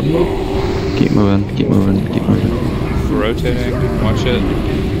 Yep. Keep moving, keep moving, keep moving. Rotating. Watch it.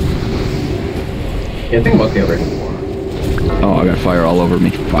 Yeah, I think I'm okay over here. Oh, I got fire all over me.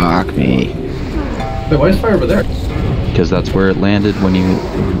 Fuck me. Wait, why is fire over there? Because that's where it landed when you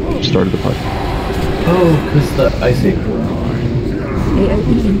started the fight. Oh, because I see.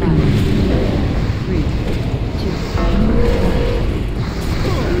 AOE inbound.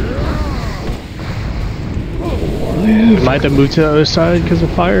 Might have moved to the other side because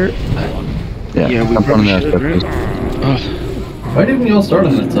of fire. Yeah, Yeah, we I'm probably that should, right? Why didn't you all start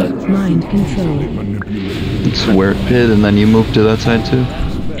on that side? Mind control. It's where it did, and then you moved to that side too.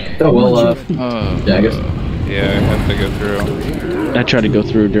 Oh, well, yeah, I guess. Yeah, I have to go through. I tried to go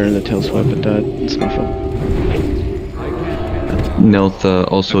through during the tail swipe, but died. It's my fault. Note,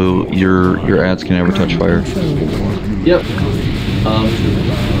 also, your ads can never touch fire. Yep.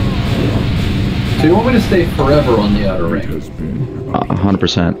 So you want me to stay forever on the outer ring?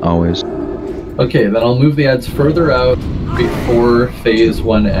 100%, always. Okay, then I'll move the ads further out before phase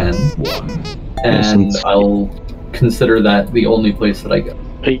 1 ends. And I'll consider that the only place that I go.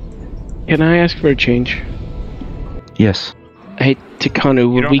 Hey, can I ask for a change? Yes. Hey,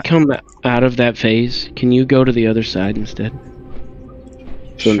 Takanu, when we come out of that phase, can you go to the other side instead?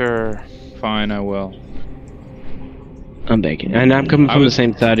 Sure. Fine, I will. I'm begging. And I'm coming from the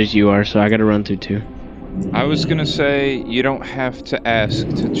same side as you are, so I gotta run through too. I was gonna say, you don't have to ask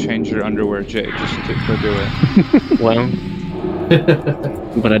to change your underwear, Jay. Just go do it. Well,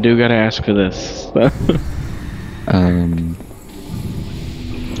 but I do gotta ask for this. So.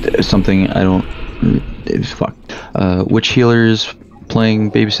 Something I don't... fuck. Which healer is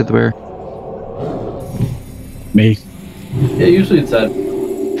playing Babysit the Bear? Me. Yeah, usually it's that.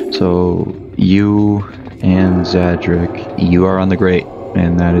 So, you and Zadric, you are on the grate,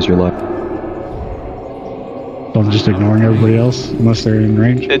 and that is your luck. So I'm just ignoring everybody else unless they're in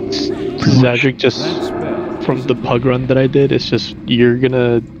range. It's Zadric just from the pug run that I did. It's just you're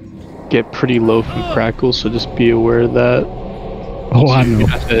gonna get pretty low from crackle, so just be aware of that. Oh, I know.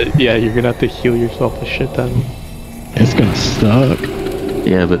 You're gonna have to heal yourself a shit ton. It's gonna suck.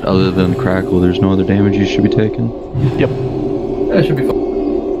 Yeah, but other than crackle, there's no other damage you should be taking. Yep. That should be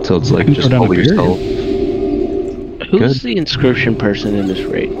fine. So it's like just hold yourself. Who's the inscription person in this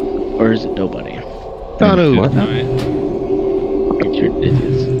raid? Or is it nobody? What? It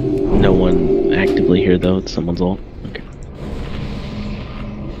is. No one actively here though, it's someone's ult. Okay.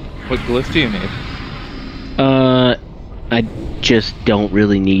 What glyph do you need? I just don't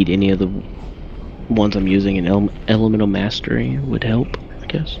really need any of the ones I'm using, and Elemental Mastery would help, I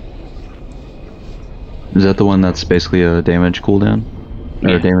guess. Is that the one that's basically a damage cooldown?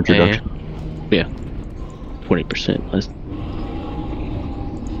 Or damage reduction? Yeah. 20% less.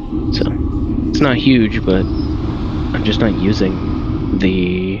 So, it's not huge, but I'm just not using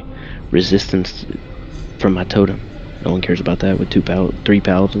the resistance from my totem. No one cares about that with 3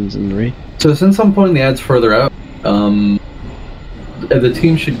 paladins in the raid. So since I'm pulling the ads further out, the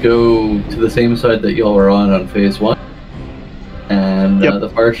team should go to the same side that y'all are on phase 1. And the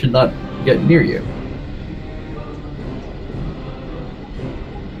fire should not get near you.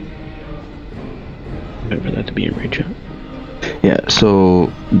 Wait for that to be in range. Yeah,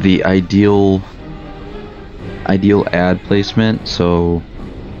 so the ideal ad placement, so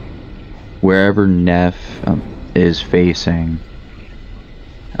wherever Neff is facing,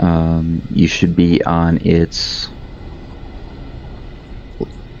 you should be on its,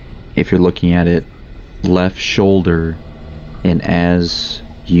 if you're looking at it, left shoulder, and as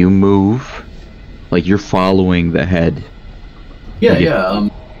you move, like you're following the head. Yeah,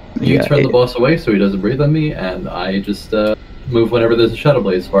 you turn the boss away so he doesn't breathe on me, and I just move whenever there's a Shadow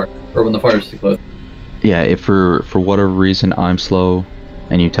Blaze fire, or when the fire's too close. Yeah, if for whatever reason I'm slow,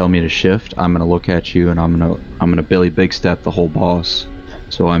 and you tell me to shift, I'm gonna look at you, and I'm gonna Billy Big Step the whole boss,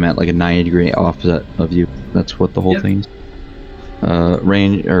 so I'm at like a 90-degree offset of you. That's what the whole thing's.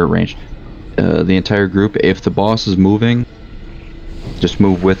 Range. The entire group. If the boss is moving, just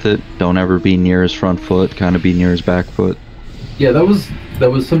move with it. Don't ever be near his front foot. Kind of be near his back foot. Yeah, that was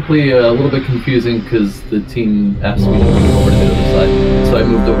simply a little bit confusing because the team asked me to move over to the other side, so I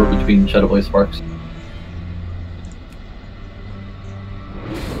moved over between Shadow Blaze Sparks.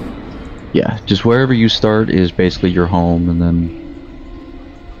 Yeah, just wherever you start is basically your home, and then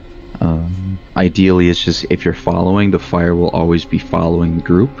ideally it's just if you're following, the fire will always be following the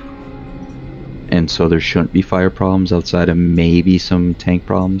group. and so there shouldn't be fire problems outside of maybe some tank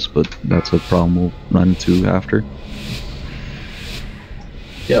problems, but that's a problem we'll run into after.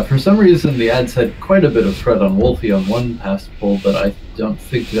 Yeah, for some reason the ads had quite a bit of threat on Wolfie on one past pull, but I don't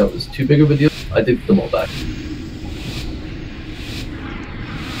think that was too big of a deal. I did them all back.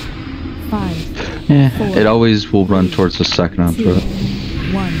 5, Yeah, 4, it always will run towards the second on 2, threat.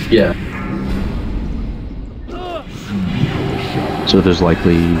 1. Yeah. So there's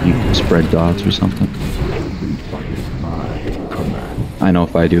likely you can spread dots or something. I know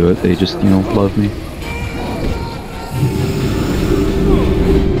if I do it, they just, you know, love me.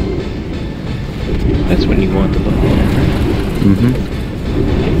 That's when you want the buff.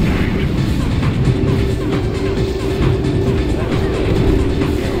 Mm-hmm.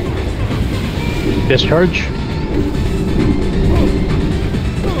 Discharge.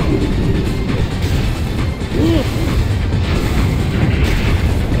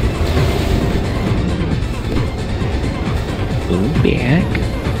 Back.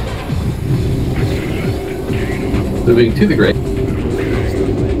 Moving to the grave.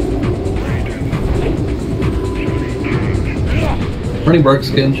 Running bark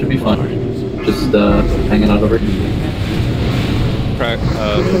skin should be fine. Just hanging out over here.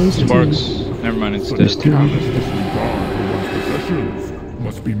 Sparks. Never mind, it's Such dead. careless disregard for one's possessions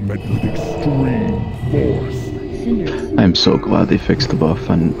must be met with extreme force. I'm so glad they fixed the buff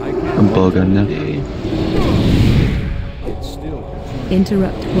on a bug on that.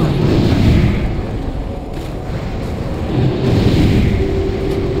 Interrupt 1.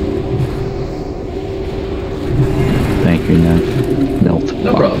 Thank you, Nev. Melt.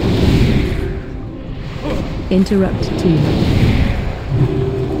 No problem. Interrupt 2.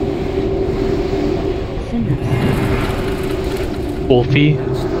 Wolfie.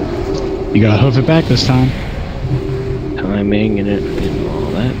 You gotta hoof it back this time. Timing and it and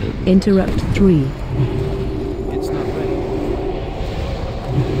all that. Interrupt 3. It's not ready.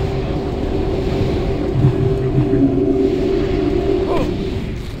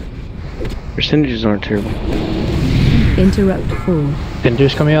 Percentages aren't terrible. Interrupt 4.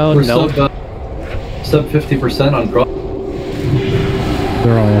 Cinder's coming out. We're No. sub 50% on cross.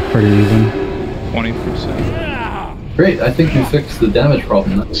 They're all pretty even. 20%. Great, I think we fixed the damage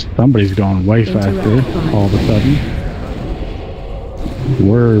problem then. Somebody's going way faster all of a sudden.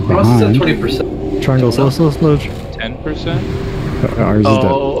 We're Cross is at behind. 20%. Triangle slow, slow, slow. 10%? Ours is dead.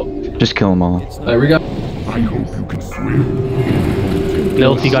 Oh, Just kill them all. There we go. I hope you can swim.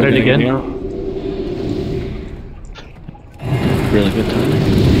 Nilf, you got it again. Really good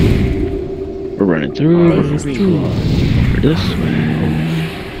timing. We're running through. Phase 2. Over this way.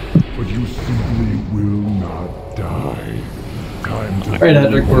 But you simply will not die. Time to Alright,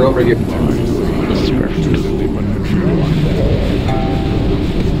 Hedrick, we're over here. This is perfect.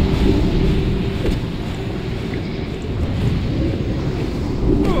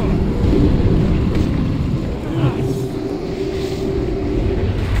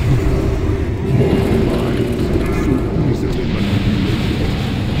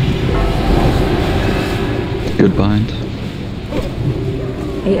 Good bind.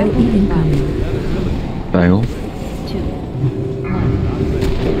 AOE incoming. Bagel. 2,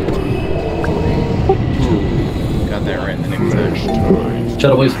 1. Got that right in the nick of time.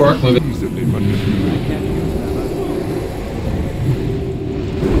 Shadow Blade Spark, moving. easily manipulated.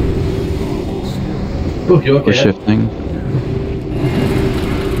 Oh, you okay? We're shifting.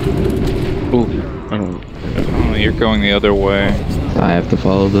 Ooh, I don't. Oh, you're going the other way. I have to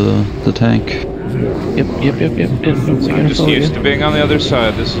follow the tank. Yep. I'm just used to being on the other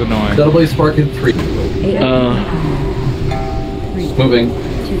side. This is annoying. Shadow Blade Spark in 3. AOE incoming. Moving. 2,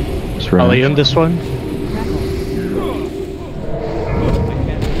 It's I'll right. lay on this one.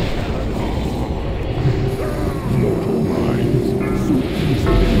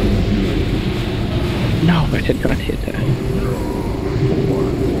 No, I did not hit that.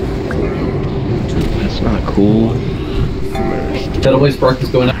 That's not cool. Shadow Blade Spark is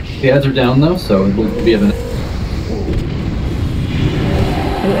going up. The ads are down though, so it will be a minute.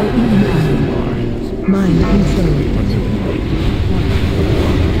 AOE incoming. Mind control.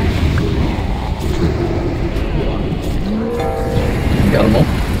 Got them all.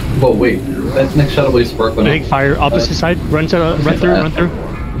 Whoa, wait. That next Shadow Blade Spark went Big up. fire, opposite side. Run through.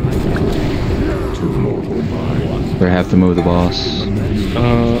 We have to move the boss.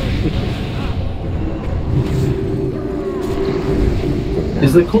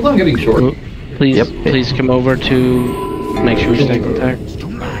 Is the cooldown getting short? Please, Yep. please come over to make sure we stay contact.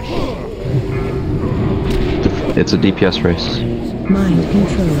 It's a DPS race. Mind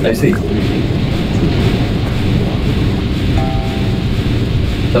control. I see.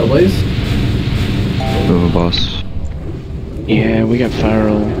 Shadow Blaze? Moving, boss. Yeah, we got fire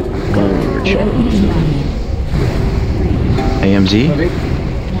roll. AMZ?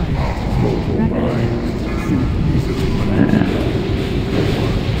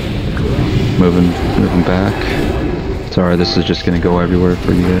 Moving back. Sorry, this is just gonna go everywhere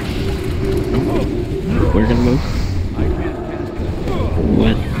for you guys. We're gonna move.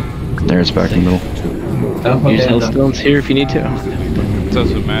 What? There's back in the middle. Use Hellstones here if you need to.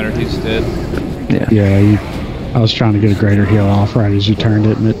 Doesn't matter, he's dead. Yeah, I was trying to get a greater heal off right as you turned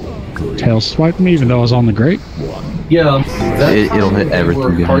it, and it tail swiped me even though I was on the grate. Yeah, it'll hit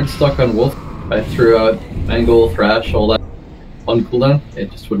everything. We're hard stuck on Wolf. I threw out Mangle, Thrash, all that on cooldown.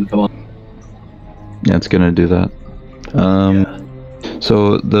 It just wouldn't come on. Yeah, it's gonna do that.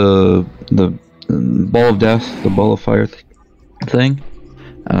 So the ball of death, the ball of fire thing,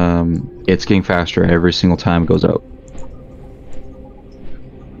 it's getting faster every single time it goes out.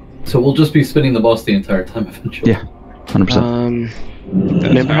 So we'll just be spinning the boss the entire time eventually. Yeah, 100%.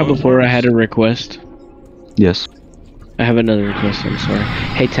 Remember how before I had a request? Yes. I have another request, I'm sorry.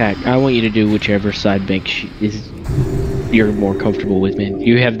 Hey Tack, I want you to do whichever side bank you're more comfortable with, man.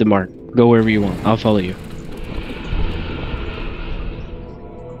 You have the mark. Go wherever you want. I'll follow you.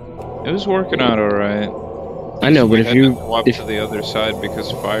 It was working out alright. I know, but if you swap to the other side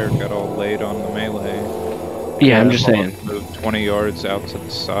because fire got all laid on the melee. Yeah, I'm just saying. Moved 20 yards out to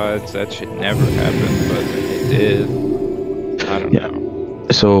the sides. That should never happen, but it did. I don't know.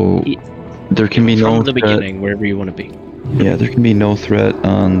 So there can be no from the threat. beginning, wherever you want to be. Yeah, there can be no threat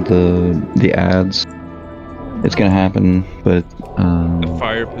on the ads. It's gonna happen, but the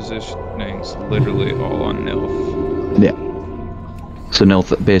fire positioning's literally all on Nilf. Yeah. So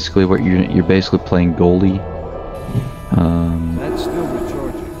Nilf, basically, what you're basically playing goalie. That's still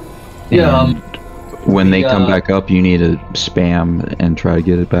recharging. Yeah. When they come back up, you need to spam and try to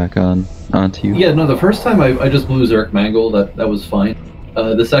get it back onto you. Yeah, no, the first time I just blew Zerk Mangle, that was fine.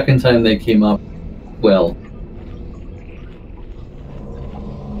 The second time they came up, well...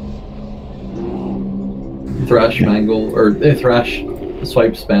 Thrash Mangle, or Thrash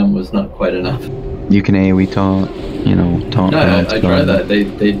Swipe Spam was not quite enough. You can AoE taunt, taunt. No, I tried that. They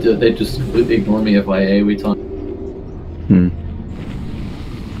just completely ignore me if I AoE taunt.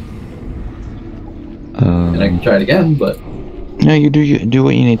 And I can try it again, but... No, you do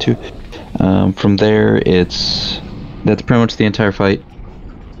what you need to. From there, that's pretty much the entire fight.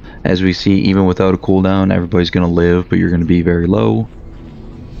 As we see, even without a cooldown, everybody's gonna live, but you're gonna be very low.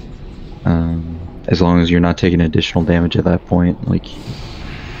 As long as you're not taking additional damage at that point,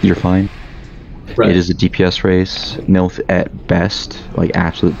 you're fine. Right. It is a DPS race. Nilf at best,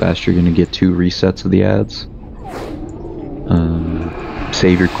 absolute best, you're gonna get 2 resets of the ads.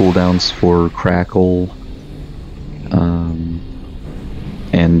 Save your cooldowns for Crackle.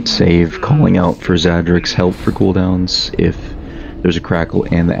 And save calling out for Zadric's help for cooldowns if there's a Crackle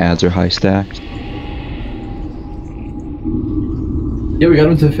and the ads are high stacked. Yeah, we got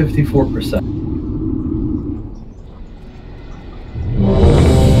him to 54%.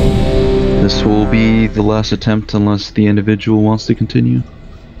 This will be the last attempt unless the individual wants to continue.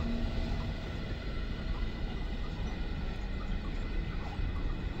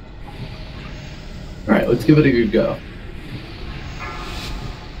 Alright, let's give it a good go.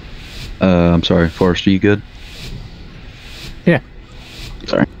 I'm sorry, Forrest, are you good? Yeah.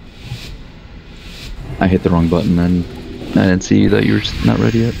 Sorry. I hit the wrong button and I didn't see that you were not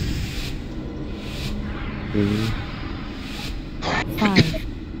ready yet. 5,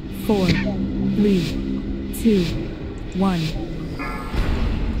 4, 3, 2, 1.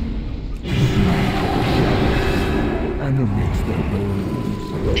 Enemies that burn.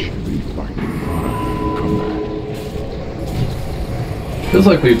 Be fighting command. Feels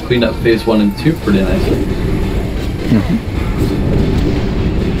like we've cleaned up phase 1 and 2 pretty nicely.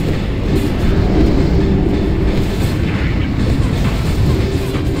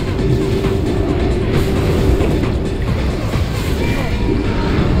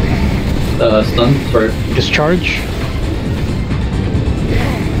 Stun, sorry. Discharge.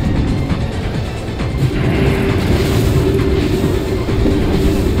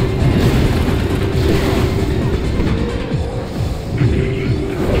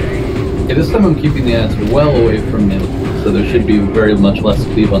 Okay, this time I'm keeping the ads well away from him, so there should be very much less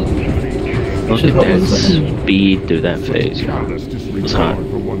cleave on them. Look at that speed through that phase. It's hot.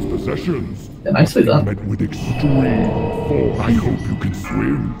 For one's possessions. Yeah, nicely done. Met with extreme force. I hope you can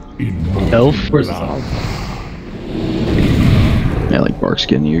swim in Elf? Where's the sound? Yeah, bark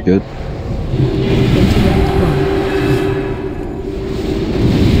skin, you're good.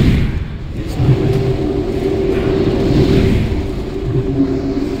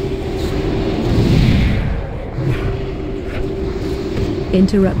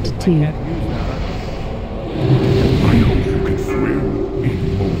 Interrupt 2. I hope you can swim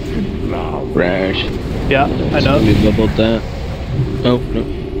in molten lava. Rash. Yeah, I know. We leveled that. Oh, no.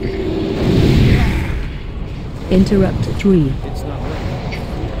 Interrupt 3.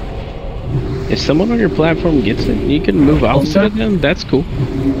 If someone on your platform gets it, you can move opposite of them. That's cool.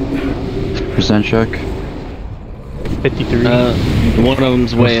 Percent check. 53. One of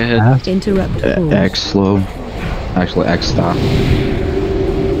them's way ahead. Interrupt 4. X slow. Actually, X stop.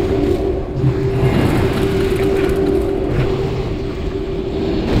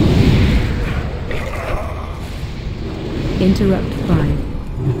 Interrupt 5.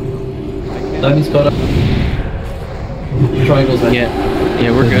 Diamond's caught up. Triangle's ahead.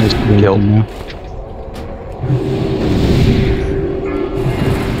 Yeah, we're good. Kill.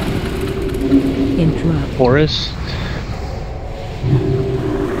 Interrupt. Forest.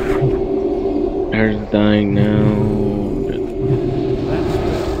 There's dying now.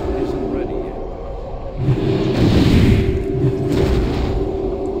 Isn't ready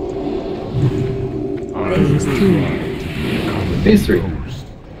Phase 2. Phase 3.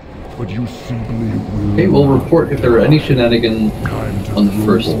 But you simply will. Okay, we'll report if there are any shenanigans on the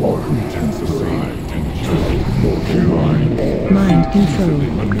first floor. Mind control.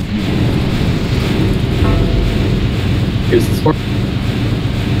 Here's the spark.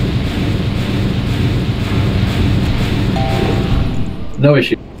 No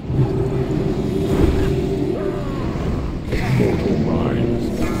issue. Mortal minds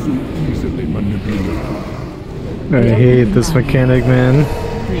so easily manipulated. I hate this mechanic, man.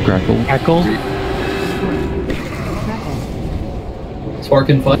 Crackle. Crackle. Spark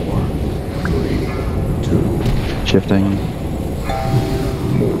and fire. Shifting.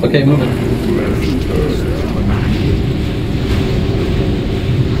 Okay, moving.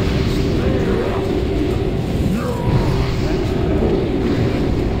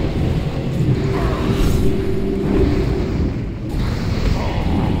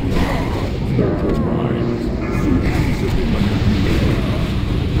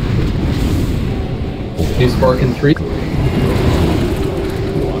 New spark in 3.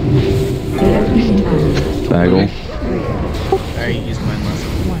 Bagel. I used mine last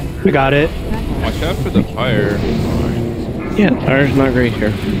time. We got it. Watch out for the fire. Yeah, fire's not great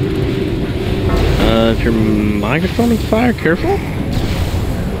here. If you're microphoning fire, careful.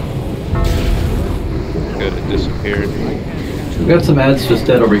 Good, it disappeared. We got some ads just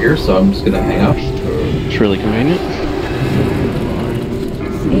dead over here, so I'm just gonna hang out. It's really convenient.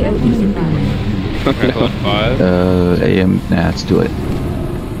 Crackle at 5. AM. Nah, let's do it.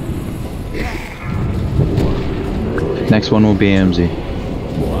 Next one will be AMZ.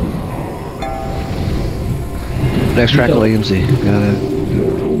 Next track will AMZ. Got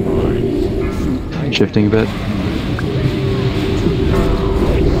it. Shifting a bit.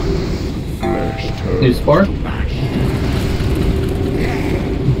 New spark.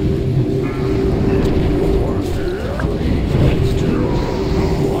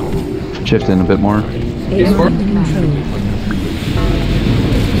 Shift in a bit more. New spark.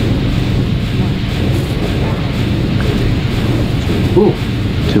 Ooh.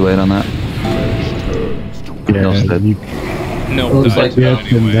 Too late on that. Yeah, Else dead. you No, It was like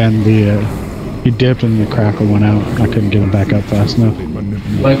dipped and anyway. then he dipped and the crackle went out. I couldn't get him back up fast enough.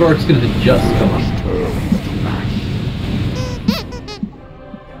 My bark's gonna just come up.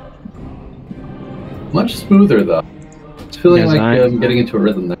 Much smoother though. It's feeling Yes, like I- I'm getting into a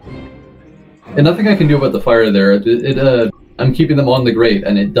rhythm there. And nothing I can do about the fire there. I'm keeping them on the grate,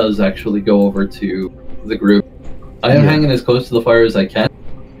 and it does actually go over to the group. I am hanging as close to the fire as I can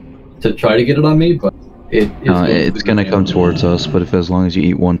to try to get it on me, but It's gonna come towards us, but if as long as you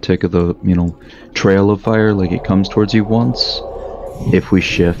eat one tick of the trail of fire, like it comes towards you once, if we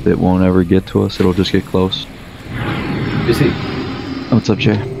shift, it won't ever get to us. It'll just get close. You see, What's up,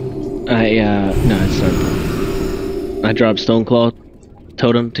 Jay? No, it's not. I dropped Stoneclaw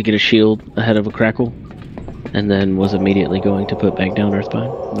Totem to get a shield ahead of a crackle, and then was immediately going to put back down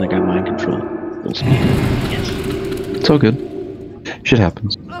Earthbind, and I got mind control. Full speed. Yes. It's all good. Shit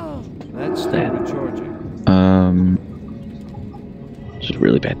happens. That's still recharging. Just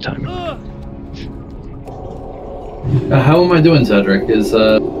really bad timing. how am I doing, Cedric? Is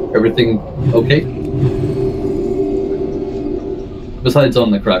everything okay? Besides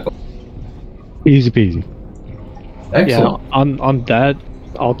on the crackle. Easy peasy. Excellent. Yeah, on that,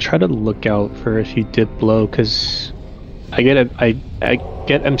 I'll try to look out for if you dip blow, because I get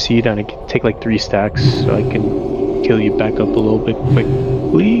MC'd and I can take like 3 stacks, so I can kill you back up a little bit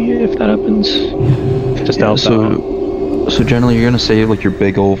quickly if that happens. Just to help out. So generally, you're gonna save like your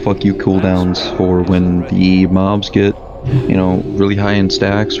big old fuck you cooldowns for when the mobs get you know, really high in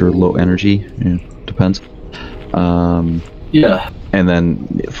stacks or low energy, depends. Yeah. And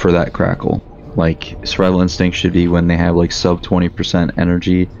then for that crackle, like survival instinct should be when they have like sub 20%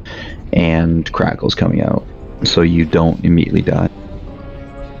 energy and crackles coming out, so you don't immediately die.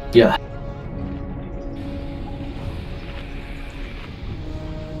 Yeah.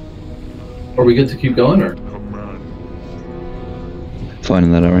 Are we good to keep going, or?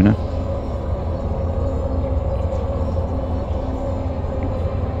 Finding that out right now.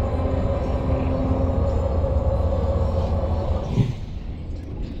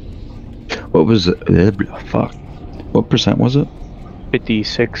 What was it? Fuck. What percent was it?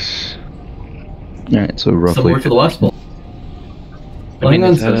 56. Alright, so roughly. Somewhere to the west pole. Hang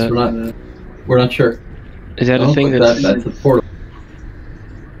on, says we're not sure. Is that a thing that's the portal?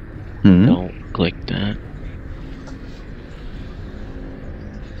 Don't click that.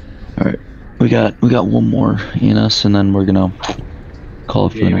 Alright. We got one more in us, and then we're gonna call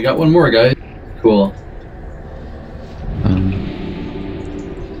it for the Yeah, we got one more, guys. Cool.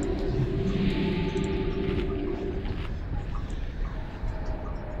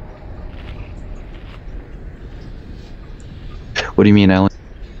 What do you mean, Alan?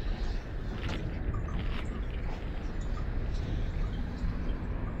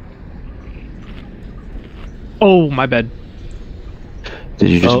 Oh, my bad. Did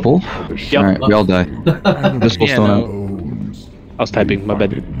you just pull? Yep. Alright, we all die. This will still out. I was typing, my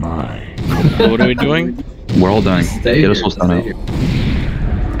bad. What are we doing? We're all dying. Stay Get us here, all stun out. stay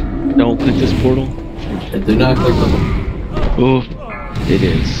Don't click this portal. Do not click the Oh, it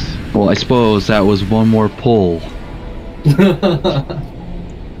is. Well, I suppose that was one more pull.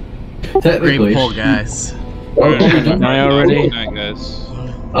 Technically. Great pull, guys. Am I already? Good night, guys.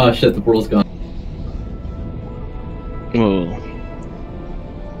 Oh shit, the portal's gone. Whoa.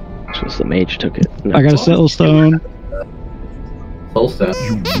 This was the mage took it. No. I got a soul stone. Soul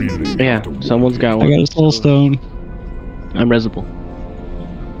stone. Yeah, someone's got one. I got a soul stone. I'm resible.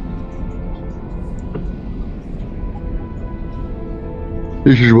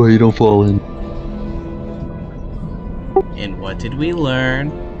 This is why you don't fall in. And what did we learn?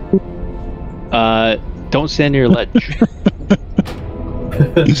 Don't stand near a ledge.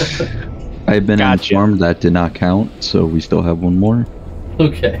 I've been Gotcha. informed that did not count, so we still have one more.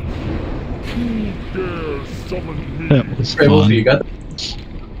 Okay. That was Great, we'll see. fun. You got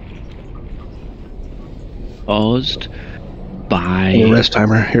Caused by Rest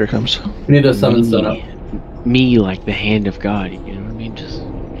timer. Here it comes. We need to summon stun up. me, like the hand of God. You know what I mean? Just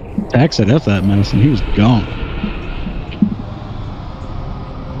Tax had F that medicine. He was gone.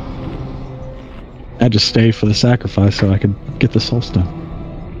 I had to stay for the sacrifice so I could get the soul stone.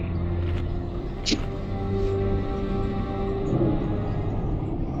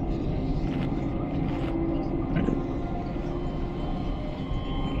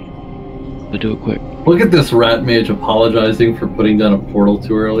 but do it quick. Look at this rat mage apologizing for putting down a portal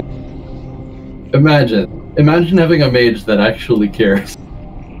too early. Imagine having a mage that actually cares.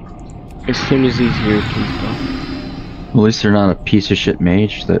 As soon as he's here, please go. At least they're not a piece of shit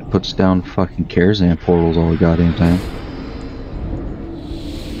mage that puts down fucking Karazhan portals all the goddamn time.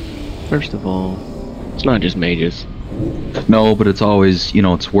 First of all, it's not just mages. No, but it's always, you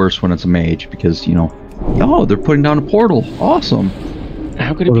know, it's worse when it's a mage because, you know, oh, they're putting down a portal. Awesome.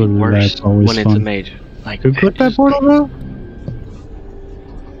 How could it be Portal worse that's always when it's a fun. mage? Like, Who put that portal down?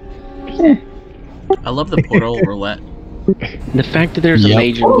 I love the portal roulette. the fact that there's a Yep.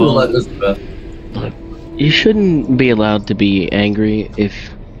 mage Portal roulette involved. is the best. Look, you shouldn't be allowed to be angry if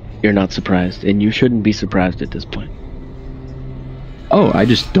you're not surprised, and you shouldn't be surprised at this point. Oh, I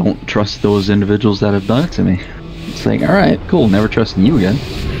just don't trust those individuals that have done it to me. It's like, alright, cool, never trusting you again.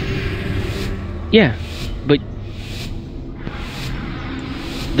 Yeah, but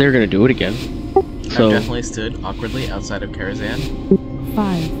they're gonna do it again. So I've definitely stood awkwardly outside of Karazhan.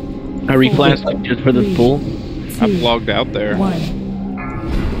 5, I reflashed just for this pool. I've logged out there. 1. I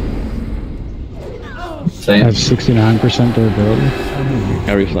Same. have 69% durability.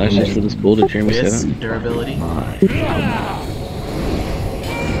 I reflashed just for this pool. Did Jeremy say This that? durability.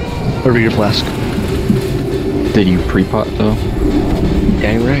 Over your flask. Did you pre-pot though?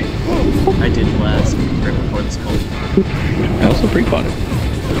 Dang right. I did flask right before this pull. I also pre-potted. I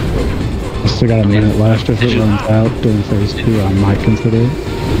still got a minute left. If it runs out during phase 2, I might consider it.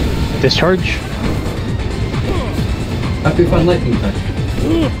 Discharge. Happy fun lightning time.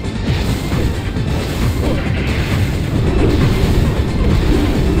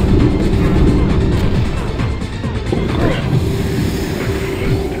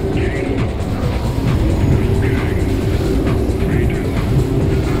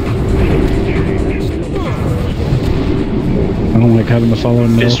 having to follow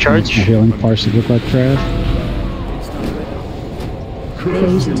milk. Discharge? My healing parses look like trash.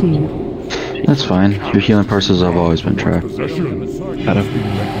 Phase 2. That's fine. Your healing parses have always been trash. My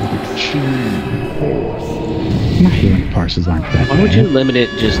healing parses aren't that Why would bad. you limit it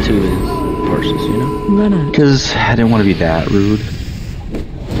just to his parses, you know? Run out. Because I didn't want to be that rude.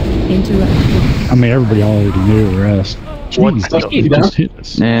 Interrupt. I mean, everybody already knew the rest. What Jeez, the- he just hit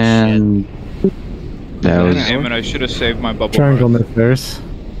us. And that was Damn it, I should have saved my bubble. Triangle hearth. misfires.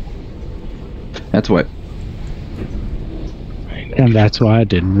 that's what. And that's why I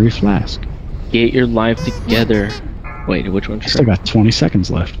didn't reflask. Get your life together. Wait, which one's I still got 20 seconds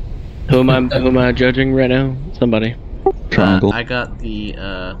left. Who am I judging right now? Somebody. Triangle. I got the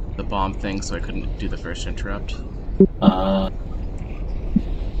bomb thing, so I couldn't do the first interrupt.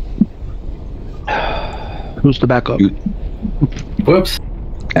 Who's the backup? Whoops.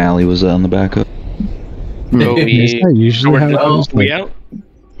 Allie was on the backup. So Is that usually how it goes? we Like, out?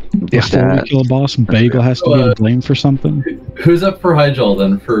 before we kill a boss, Bagel has to get blamed for something? Who's up for Hyjal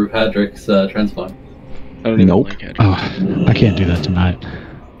then for Hadrick's transpawn? I don't even Nope. like it. Oh, I can't do that tonight.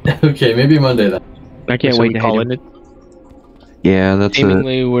 Okay, maybe Monday then. I can't So wait we to call hate it. him. Yeah, that's it.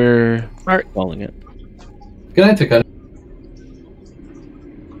 Seemingly, we're calling it. Good night, Takane.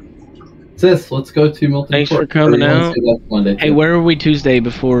 Sis, let's go to Milton Thanks Court. for coming Or you wanna out. say that's Monday Hey, too? where were we Tuesday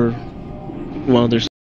before? Well, there's